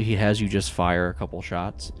 So he has you just fire a couple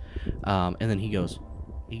shots, and then he goes,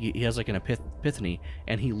 he has, like, an epiphany,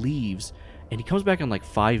 and he leaves, and he comes back in, like,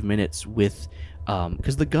 5 minutes with,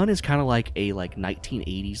 because the gun is kind of like a, like,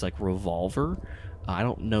 1980s, like, revolver. I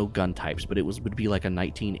don't know gun types, but would be like a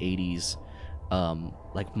 1980s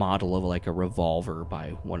like model of, like, a revolver by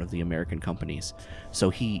one of the American companies. So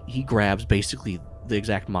he grabs basically the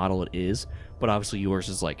exact model it is, but obviously yours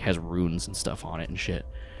is, like, has runes and stuff on it and shit.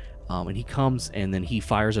 And he comes and then he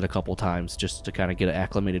fires it a couple times just to kind of get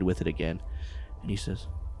acclimated with it again. And he says,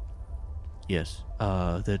 yes,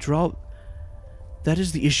 that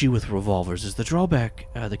is the issue with revolvers, is the drawback,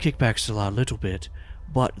 the kickback's still out a little bit,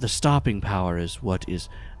 but the stopping power is what is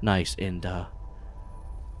nice, and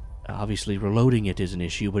obviously reloading it is an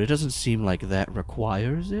issue, but it doesn't seem like that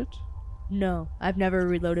requires it. No, I've never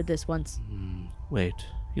reloaded this once. Wait,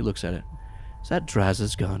 he looks at it. Is that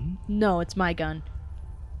Draz's gun? No, it's my gun.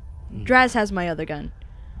 Draz has my other gun.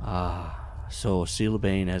 Ah, so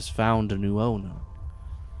Sealbane has found a new owner.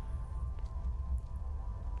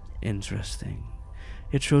 Interesting.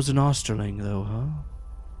 It shows an Osterling, though, huh?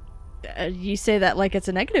 You say that like it's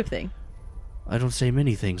a negative thing. I don't say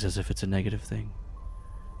many things as if it's a negative thing.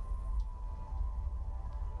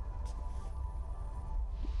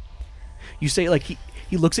 You say, like, he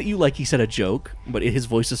looks at you like he said a joke, but his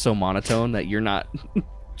voice is so monotone that you're not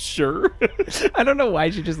sure. I don't know why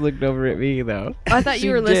she just looked over at me, though. I thought She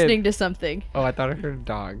you were did. listening to something. Oh, I thought I heard a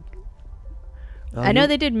dog. I know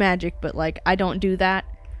they did magic, but, like, I don't do that.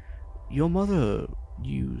 Your mother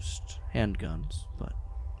used handguns, but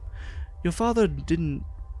your father didn't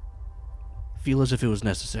feel as if it was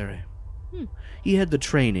necessary. He had the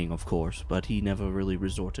training, of course, but he never really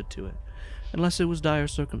resorted to it, unless it was dire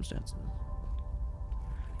circumstances.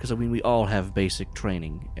 Because, I mean, we all have basic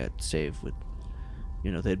training at SAVE with,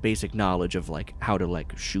 that basic knowledge of, like, how to,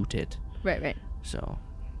 like, shoot it. Right. So.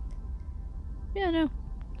 Yeah, no.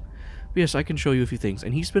 Yes, I can show you a few things.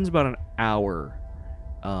 And he spends about an hour,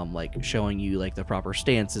 like, showing you, like, the proper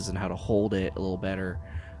stances and how to hold it a little better.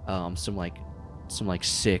 Some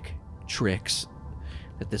sick tricks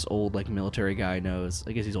that this old, like, military guy knows.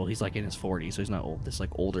 I guess he's old. He's, like, in his 40s, so he's not old. This, like,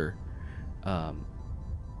 older, I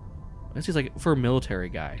guess he's, like, for a military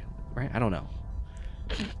guy, right? I don't know.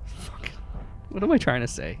 Fuck. What am I trying to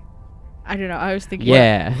say? I don't know. I was thinking.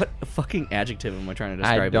 Yeah. What fucking adjective am I trying to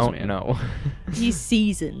describe I this don't man? know. He's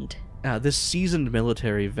seasoned. This seasoned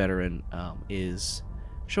military veteran is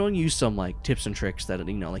showing you some, like, tips and tricks that,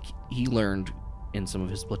 like, he learned in some of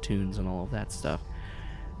his platoons and all of that stuff.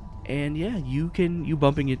 And yeah, you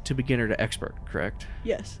bumping it to beginner to expert, correct?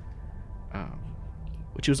 Yes.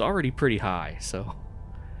 Which was already pretty high, so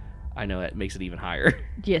I know that makes it even higher.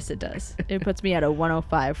 Yes, it does. It puts me at a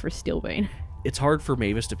 105 for Steelbane. It's hard for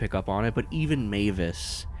Mavis to pick up on it, but even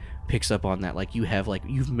Mavis picks up on that. Like,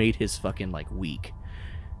 you've made his fucking, like, week.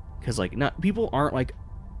 Because, like, people aren't, like,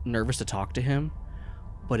 nervous to talk to him,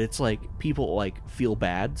 but it's like people, like, feel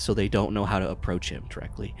bad, so they don't know how to approach him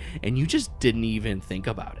directly. And you just didn't even think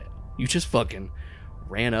about it. You just fucking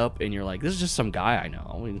ran up, and you're like, this is just some guy I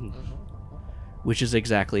know. Which is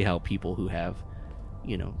exactly how people who have,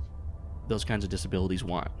 those kinds of disabilities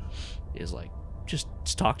want. Is like, just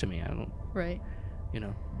talk to me. I don't... Right.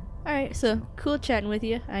 All right, so cool chatting with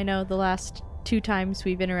you. I know the last 2 times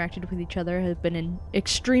we've interacted with each other have been in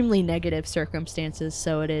extremely negative circumstances,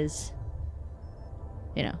 so it is,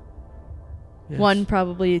 Yes. one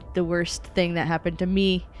probably the worst thing that happened to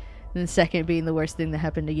me, and the second being the worst thing that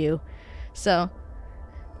happened to you. So,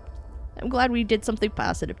 I'm glad we did something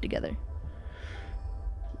positive together.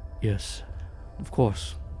 Yes, of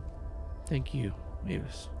course. Thank you,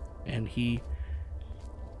 Mavis. And he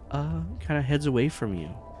kind of heads away from you.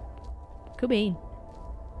 Cobain.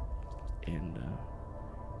 And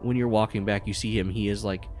when you're walking back, you see him. He is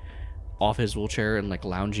like off his wheelchair and like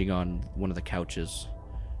lounging on one of the couches,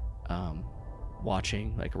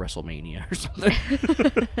 watching like WrestleMania or something.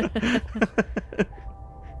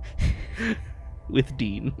 With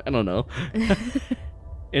Dean. I don't know.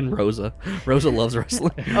 And Rosa. Rosa loves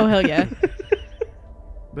wrestling. Oh, hell yeah.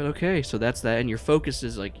 But okay, so that's that. And your focus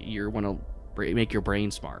is like you want to make your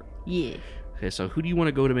brain smart. Yeah. Okay, so who do you want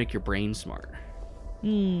to go to make your brain smart?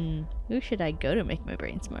 Who should I go to make my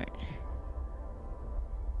brain smart?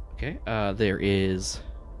 Okay, there is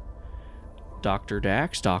Dr.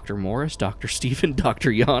 Dax, Dr. Morris, Dr. Stephen, Dr.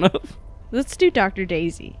 Yanov. Let's do Dr.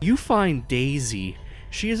 Daisy. You find Daisy.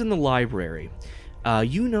 She is in the library.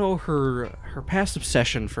 You know her past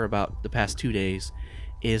obsession for about the past 2 days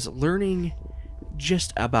is learning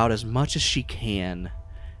just about as much as she can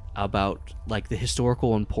about like the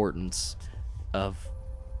historical importance of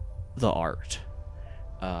the art.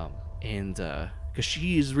 And because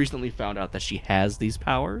she has recently found out that she has these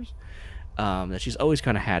powers that she's always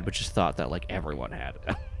kind of had, but just thought that like everyone had.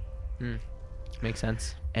 Makes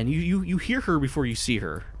sense. And you hear her before you see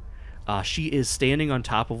her. She is standing on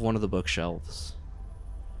top of one of the bookshelves,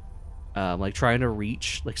 like trying to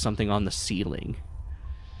reach like something on the ceiling,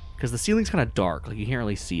 because the ceiling's kind of dark, like you can't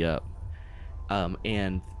really see up.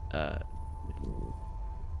 And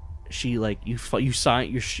she like you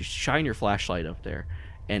shine your flashlight up there,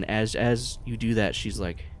 and as you do that, she's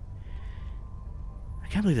like, I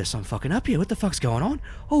can't believe there's something fucking up here. What the fuck's going on?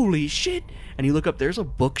 Holy shit! And you look up, there's a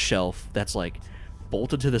bookshelf that's like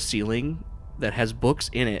bolted to the ceiling that has books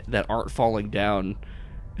in it that aren't falling down.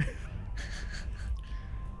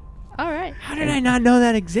 All right. How did I not know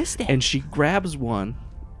that existed? And she grabs one,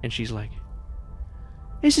 and she's like,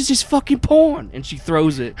 "This is just fucking porn!" And she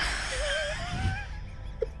throws it.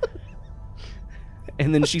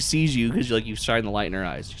 And then she sees you because you shine the light in her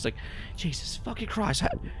eyes. She's like, "Jesus fucking Christ,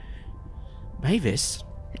 Mavis."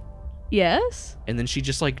 Yes? And then she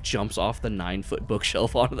just like jumps off the 9-foot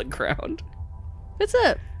bookshelf onto the ground. What's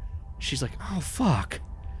up? She's like, "Oh fuck!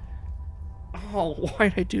 Oh,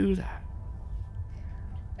 why'd I do that?"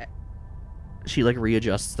 She like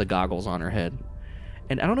readjusts the goggles on her head,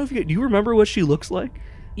 and I don't know if do you remember what she looks like?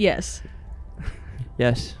 Yes.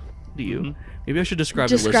 Yes. Do you? Maybe I should describe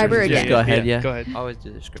Describe the her listeners. again. Go ahead. Yeah. Go ahead. Always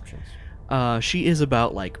do descriptions. She is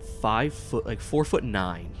about like 5 foot, like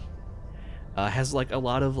 4'9". Has like a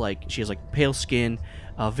lot of like she has like pale skin,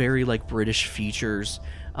 very like British features.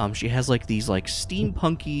 She has like these like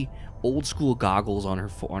steampunky old school goggles on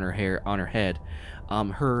her head.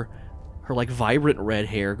 Her like vibrant red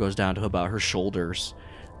hair goes down to about her shoulders.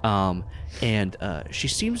 And she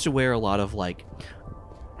seems to wear a lot of like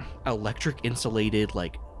electric insulated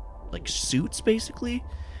like suits basically,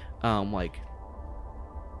 like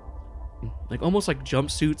almost like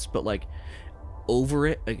jumpsuits, but like over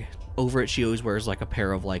it she always wears like a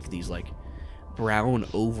pair of like these like brown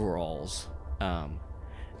overalls,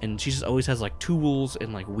 and she just always has like tools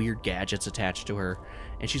and like weird gadgets attached to her,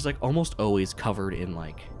 and she's like almost always covered in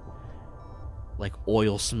like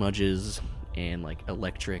oil smudges and like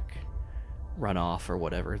electric runoff or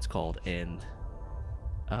whatever it's called, and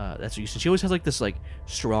that's what you see. She always has like this like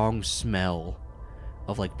strong smell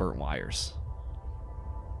of like burnt wires.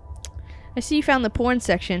 I see you found the porn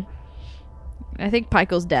section. I think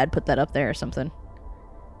Pikel's dad put that up there or something.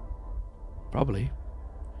 Probably.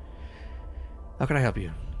 How can I help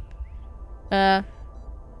you?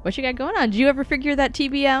 What you got going on? Did you ever figure that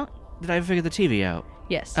TV out? Did I figure the TV out?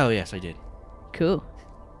 Yes. Oh, yes, I did. Cool.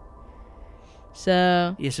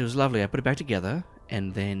 So... Yes, it was lovely. I put it back together,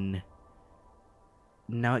 and then...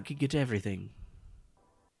 now it could get to everything.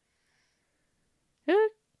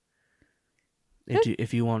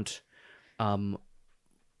 If you want,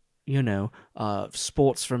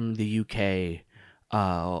 sports from the UK,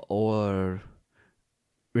 or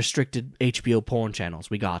restricted HBO porn channels,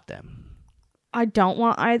 we got them. I don't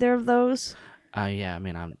want either of those. Yeah, I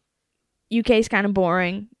mean, I'm... UK's kind of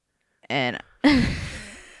boring, and...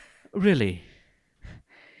 Really?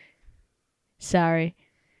 Sorry.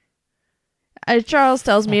 Charles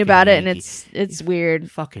tells me Fucking about it, and Yankee. it's weird.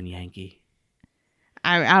 Fucking Yankee.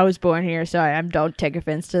 I was born here, so I don't take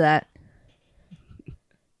offense to that.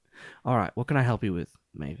 All right, what can I help you with,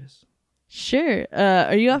 Mavis? Sure.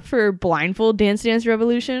 Are you up for Blindfold Dance Dance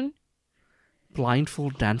Revolution?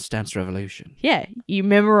 Blindfold Dance Dance Revolution. Yeah, you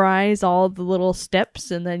memorize all the little steps,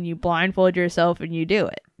 and then you blindfold yourself, and you do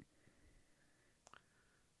it.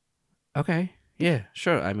 Okay. Yeah,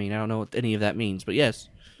 sure. I mean, I don't know what any of that means, but yes.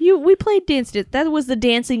 We played Dance. That was the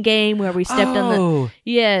dancing game where we stepped on the...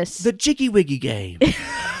 Yes. The Jiggy Wiggy game.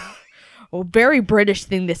 Well, very British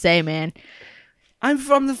thing to say, man. I'm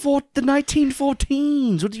from the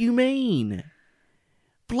 1914s. What do you mean?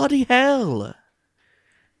 Bloody hell.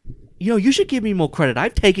 You know, you should give me more credit.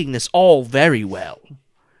 I'm taking this all very well.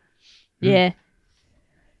 Yeah.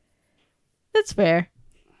 That's fair.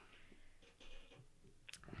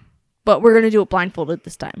 But we're going to do it blindfolded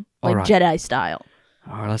this time. Like right. Jedi style.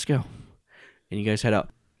 All right, let's go. And you guys head out.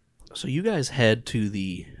 So you guys head to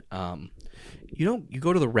the... you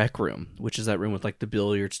go to the rec room, which is that room with like the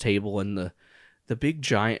billiards table and the big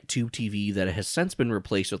giant tube TV that has since been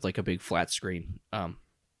replaced with like a big flat screen.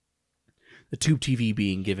 The tube TV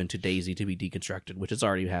being given to Daisy to be deconstructed, which has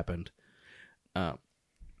already happened. And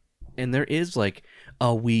there is like a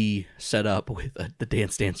Wii set up with the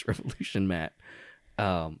Dance Dance Revolution mat.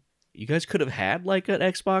 You guys could have had like an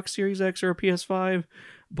Xbox Series X or a PS5,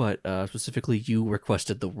 but specifically you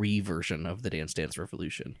requested the Wii version of the Dance Dance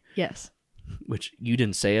Revolution. Yes. Which you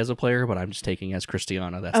didn't say as a player, but I'm just taking as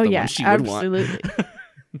Christiana. That's the one she would want. Absolutely.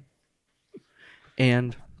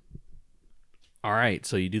 And all right,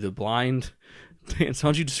 so you do the blind dance. Why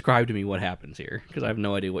don't you describe to me what happens here? Because I have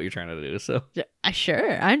no idea what you're trying to do. So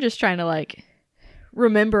sure, I'm just trying to like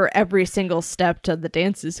remember every single step to the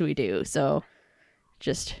dances we do. So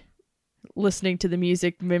just listening to the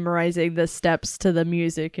music, memorizing the steps to the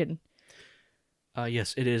music, and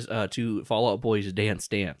yes, it is to Fall Out Boy's Dance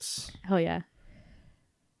Dance. Oh yeah.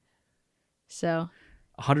 So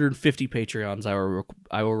 150 Patreons.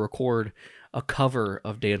 I will record a cover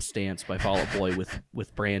of Dance Dance by Fall Out Boy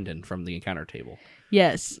with Brandon from the Encounter Table.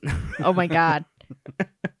 Yes. Oh my god.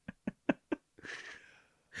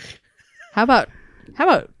 How about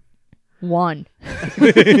 1?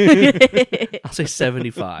 I'll say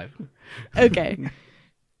 75. Okay.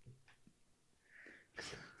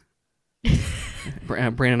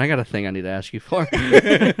 Brandon, I got a thing I need to ask you for.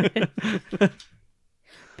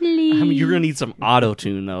 Please. I mean, you're gonna need some auto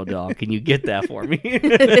tune though, dog. Can you get that for me?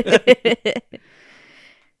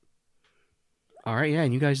 All right, yeah,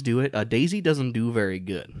 and you guys do it. Daisy doesn't do very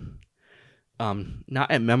good. Not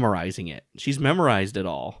at memorizing it. She's memorized it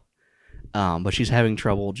all, but she's having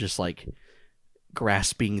trouble just like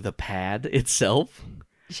grasping the pad itself.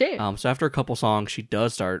 Sure. So after a couple songs, she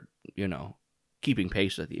does start, keeping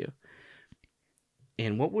pace with you.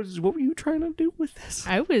 And what were you trying to do with this?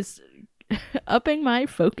 I was upping my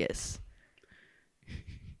focus.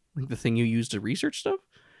 Like the thing you use to research stuff?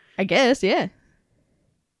 I guess, yeah.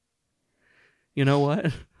 You know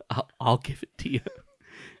what? I'll give it to you.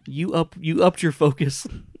 You upped your focus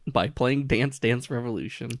by playing Dance Dance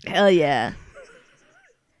Revolution. Hell yeah.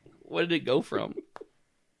 What did it go from?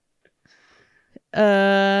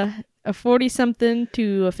 A 40-something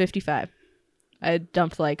to a 55. I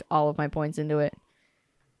dumped like all of my points into it.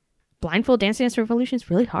 Blindfold Dance Dance Revolution is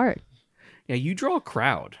really hard. Yeah, you draw a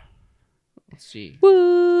crowd. Let's see.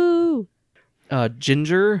 Woo!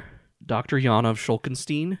 Ginger, Dr. Yana of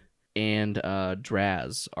Schulkenstein, and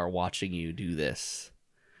Draz are watching you do this.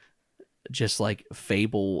 Just like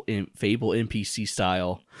Fable NPC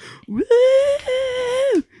style. Woo!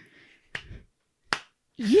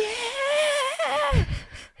 Yeah!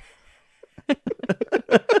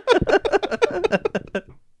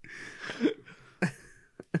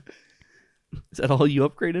 Is that all you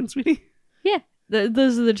upgraded, sweetie? Yeah,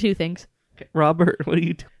 those are the two things. Okay. Robert, what do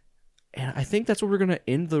you do? And I think that's where we're going to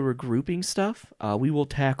end the regrouping stuff. We will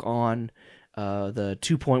tack on the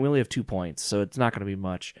 2 point. We only have 2 points, so it's not going to be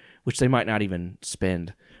much, which they might not even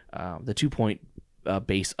spend. The 2 point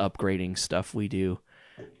base upgrading stuff we do.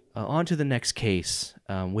 On to the next case,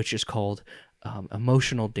 which is called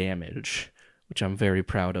emotional damage, which I'm very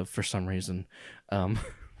proud of for some reason. So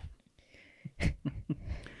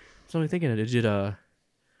I'm thinking, did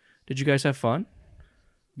you guys have fun?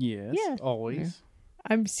 Yes, Yeah. always. Yeah.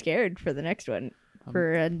 I'm scared for the next one.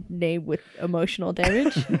 For a name with emotional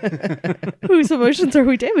damage. Whose emotions are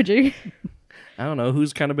we damaging? I don't know.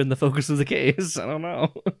 Who's kind of been the focus of the case? I don't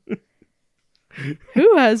know.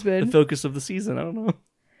 Who has been? The focus of the season? I don't know.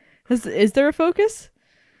 Is there a focus?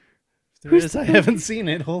 There is. I haven't seen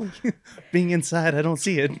it. Holy, being inside, I don't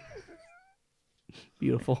see it.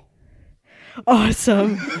 Beautiful.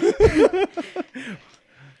 Awesome.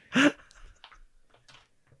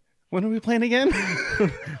 When are we playing again?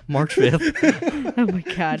 March 5th. Oh my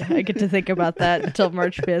god, I get to think about that until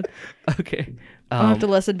March 5th. Okay. I'll have to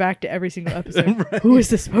listen back to every single episode. Right. Who is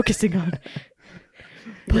this focusing on?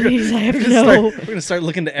 Please, I have to know. We're going to start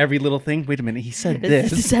looking to every little thing. Wait a minute, he said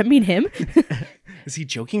this. Does that mean him? Is he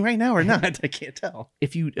joking right now or not? I can't tell.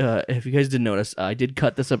 If you guys didn't notice, I did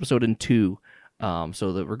cut this episode in two.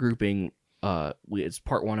 So the regrouping, it's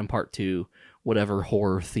part 1 and part 2, whatever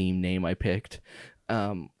horror theme name I picked.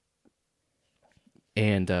 So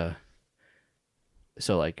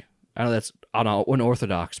like, I know that's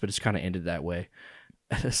unorthodox, but it's kind of ended that way.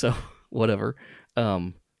 So whatever.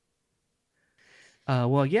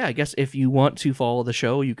 Well, yeah, I guess if you want to follow the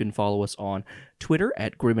show, you can follow us on Twitter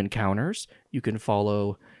at Grim Encounters. You can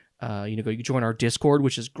follow, you can join our Discord,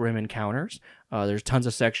 which is Grim Encounters. There's tons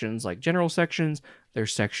of sections, like general sections.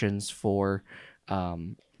 There's sections for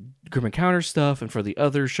Grim Encounters stuff and for the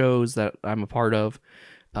other shows that I'm a part of.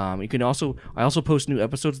 You can also, I also post new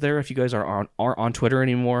episodes there if you guys aren't on Twitter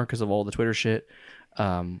anymore because of all the Twitter shit.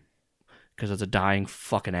 Because it's a dying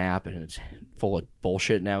fucking app and it's full of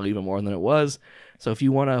bullshit now, even more than it was. So if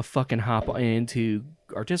you want to fucking hop into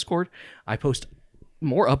our Discord, I post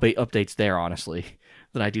more updates there, honestly,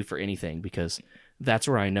 than I do for anything, because that's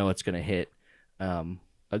where I know it's going to hit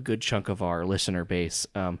a good chunk of our listener base.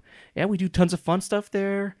 Yeah, we do tons of fun stuff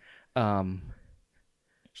there.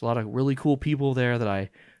 There's a lot of really cool people there that I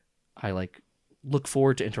like look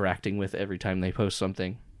forward to interacting with every time they post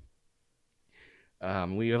something.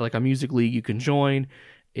 We have like a music league you can join.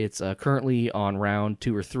 It's currently on round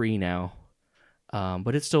 2 or 3 now,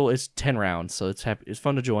 but it's 10 rounds, so it's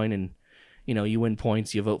fun to join, and you win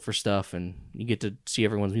points, you vote for stuff, and you get to see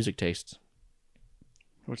everyone's music tastes,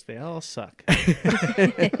 which they all suck.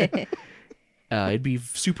 It'd be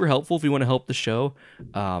super helpful if you want to help the show.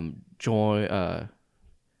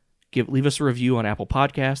 Leave us a review on Apple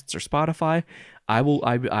Podcasts or Spotify.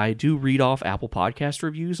 I do read off Apple Podcast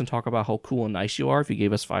reviews and talk about how cool and nice you are if you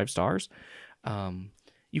gave us 5 stars.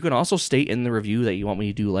 You can also state in the review that you want me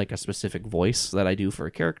to do like a specific voice that I do for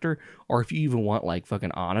a character, or if you even want like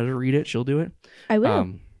fucking Anna to read it, she'll do it. I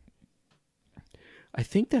will. I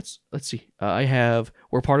think that's, let's see.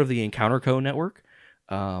 We're part of the Encounter Co network.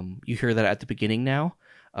 You hear that at the beginning now.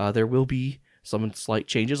 There will be some slight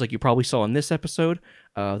changes, like you probably saw in this episode.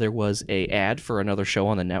 There was a ad for another show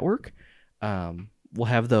on the network. We'll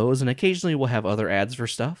have those, and occasionally we'll have other ads for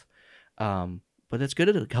stuff. But that's good.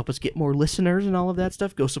 It'll help us get more listeners and all of that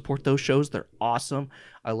stuff. Go support those shows. They're awesome.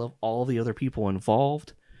 I love all the other people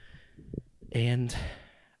involved. And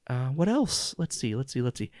what else? Let's see.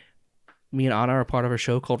 Me and Anna are part of a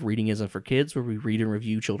show called Reading Isn't for Kids, where we read and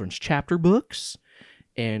review children's chapter books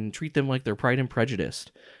and treat them like they're Pride and Prejudice.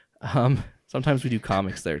 Sometimes we do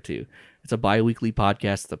comics there too. It's a bi-weekly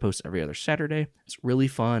podcast that posts every other Saturday. It's really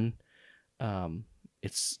fun.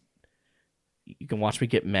 You can watch me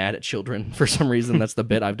get mad at children for some reason. That's the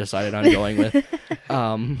bit I've decided on going with.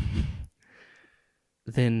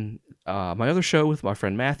 Then my other show with my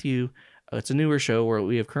friend Matthew, it's a newer show where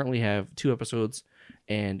we currently have 2 episodes.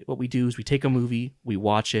 And what we do is we take a movie, we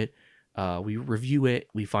watch it, we review it,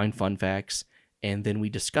 we find fun facts, and then we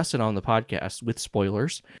discuss it on the podcast with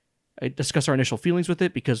spoilers. I discuss our initial feelings with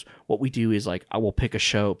it, because what we do is like I will pick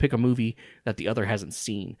a movie that the other hasn't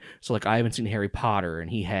seen. So like I haven't seen Harry Potter and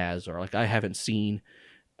he has, or like I haven't seen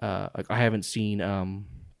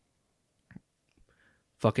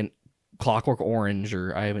fucking Clockwork Orange,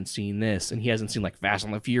 or I haven't seen this, and he hasn't seen like Fast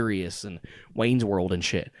and the Furious and Wayne's World and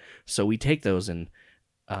shit. So we take those and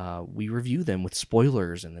we review them with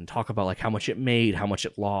spoilers, and then talk about like how much it made, how much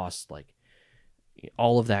it lost, like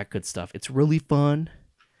all of that good stuff. It's really fun.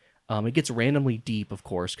 It gets randomly deep, of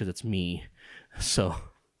course, because it's me. So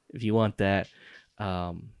if you want that,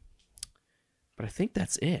 but I think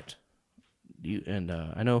that's it.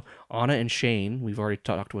 I know Anna and Shane, we've already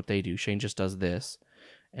talked what they do. Shane just does this,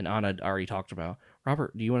 and Anna already talked about.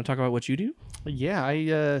 Robert, do you want to talk about what you do? Yeah,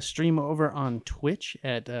 I stream over on Twitch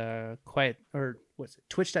at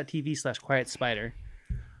twitch.tv/Quiet Spider.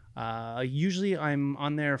 Usually I'm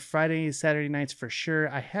on there Fridays, Saturday nights for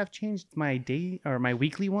sure. I have changed my day, or my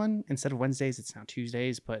weekly one. Instead of Wednesdays, it's now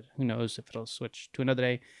Tuesdays, but who knows if it'll switch to another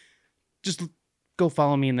day. Just go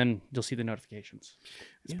follow me and then you'll see the notifications.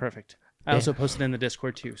 It's perfect. I also posted in the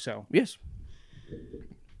Discord too, so. Yes.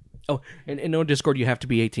 Oh, and no Discord, you have to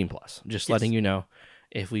be 18 plus. Just letting you know.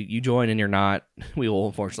 If you join and you're not, we will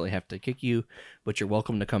unfortunately have to kick you, but you're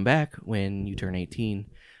welcome to come back when you turn 18.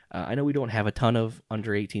 I know we don't have a ton of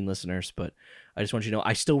under 18 listeners, but I just want you to know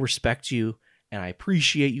I still respect you and I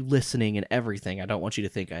appreciate you listening and everything. I don't want you to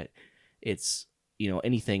think it's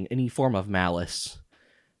any form of malice.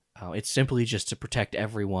 It's simply just to protect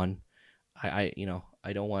everyone. I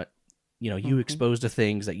don't want you exposed to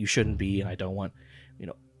things that you shouldn't be, and I don't want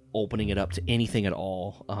opening it up to anything at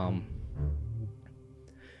all.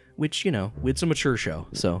 Which it's a mature show,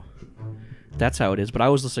 so That's how it is. But I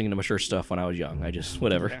was listening to mature stuff when I was young. I just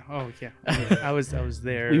whatever. Yeah. Oh yeah. I was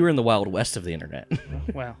there. We were in the wild west of the internet.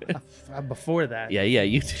 Well, before that. yeah.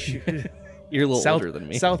 You. You're a little older than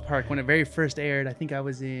me. South Park, when it very first aired, I think I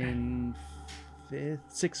was in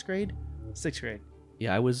sixth grade.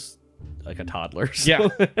 Yeah, I was like a toddler. So. Yeah,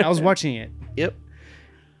 I was watching it. Yep.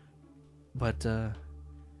 But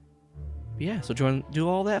yeah, so do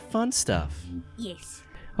all that fun stuff. Yes.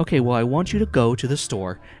 Okay, well, I want you to go to the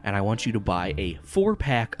store and I want you to buy a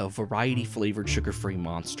 4-pack of variety flavored sugar-free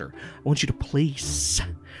Monster. I want you to place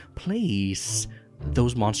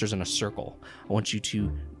those monsters in a circle. I want you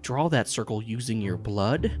to draw that circle using your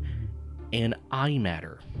blood and eye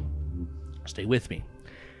matter. Stay with me.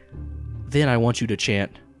 Then I want you to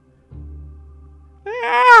chant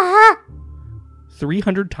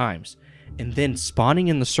 300 times. And then spawning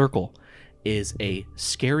in the circle is a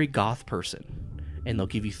scary goth person. And they'll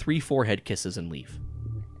give you 3 forehead kisses and leave.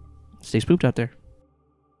 Stay spooked out there.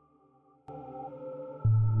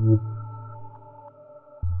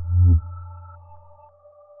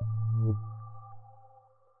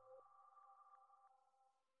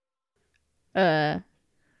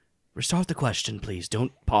 Restart the question, please.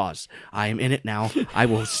 Don't pause. I am in it now. I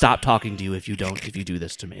will stop talking to you if you do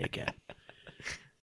this to me again.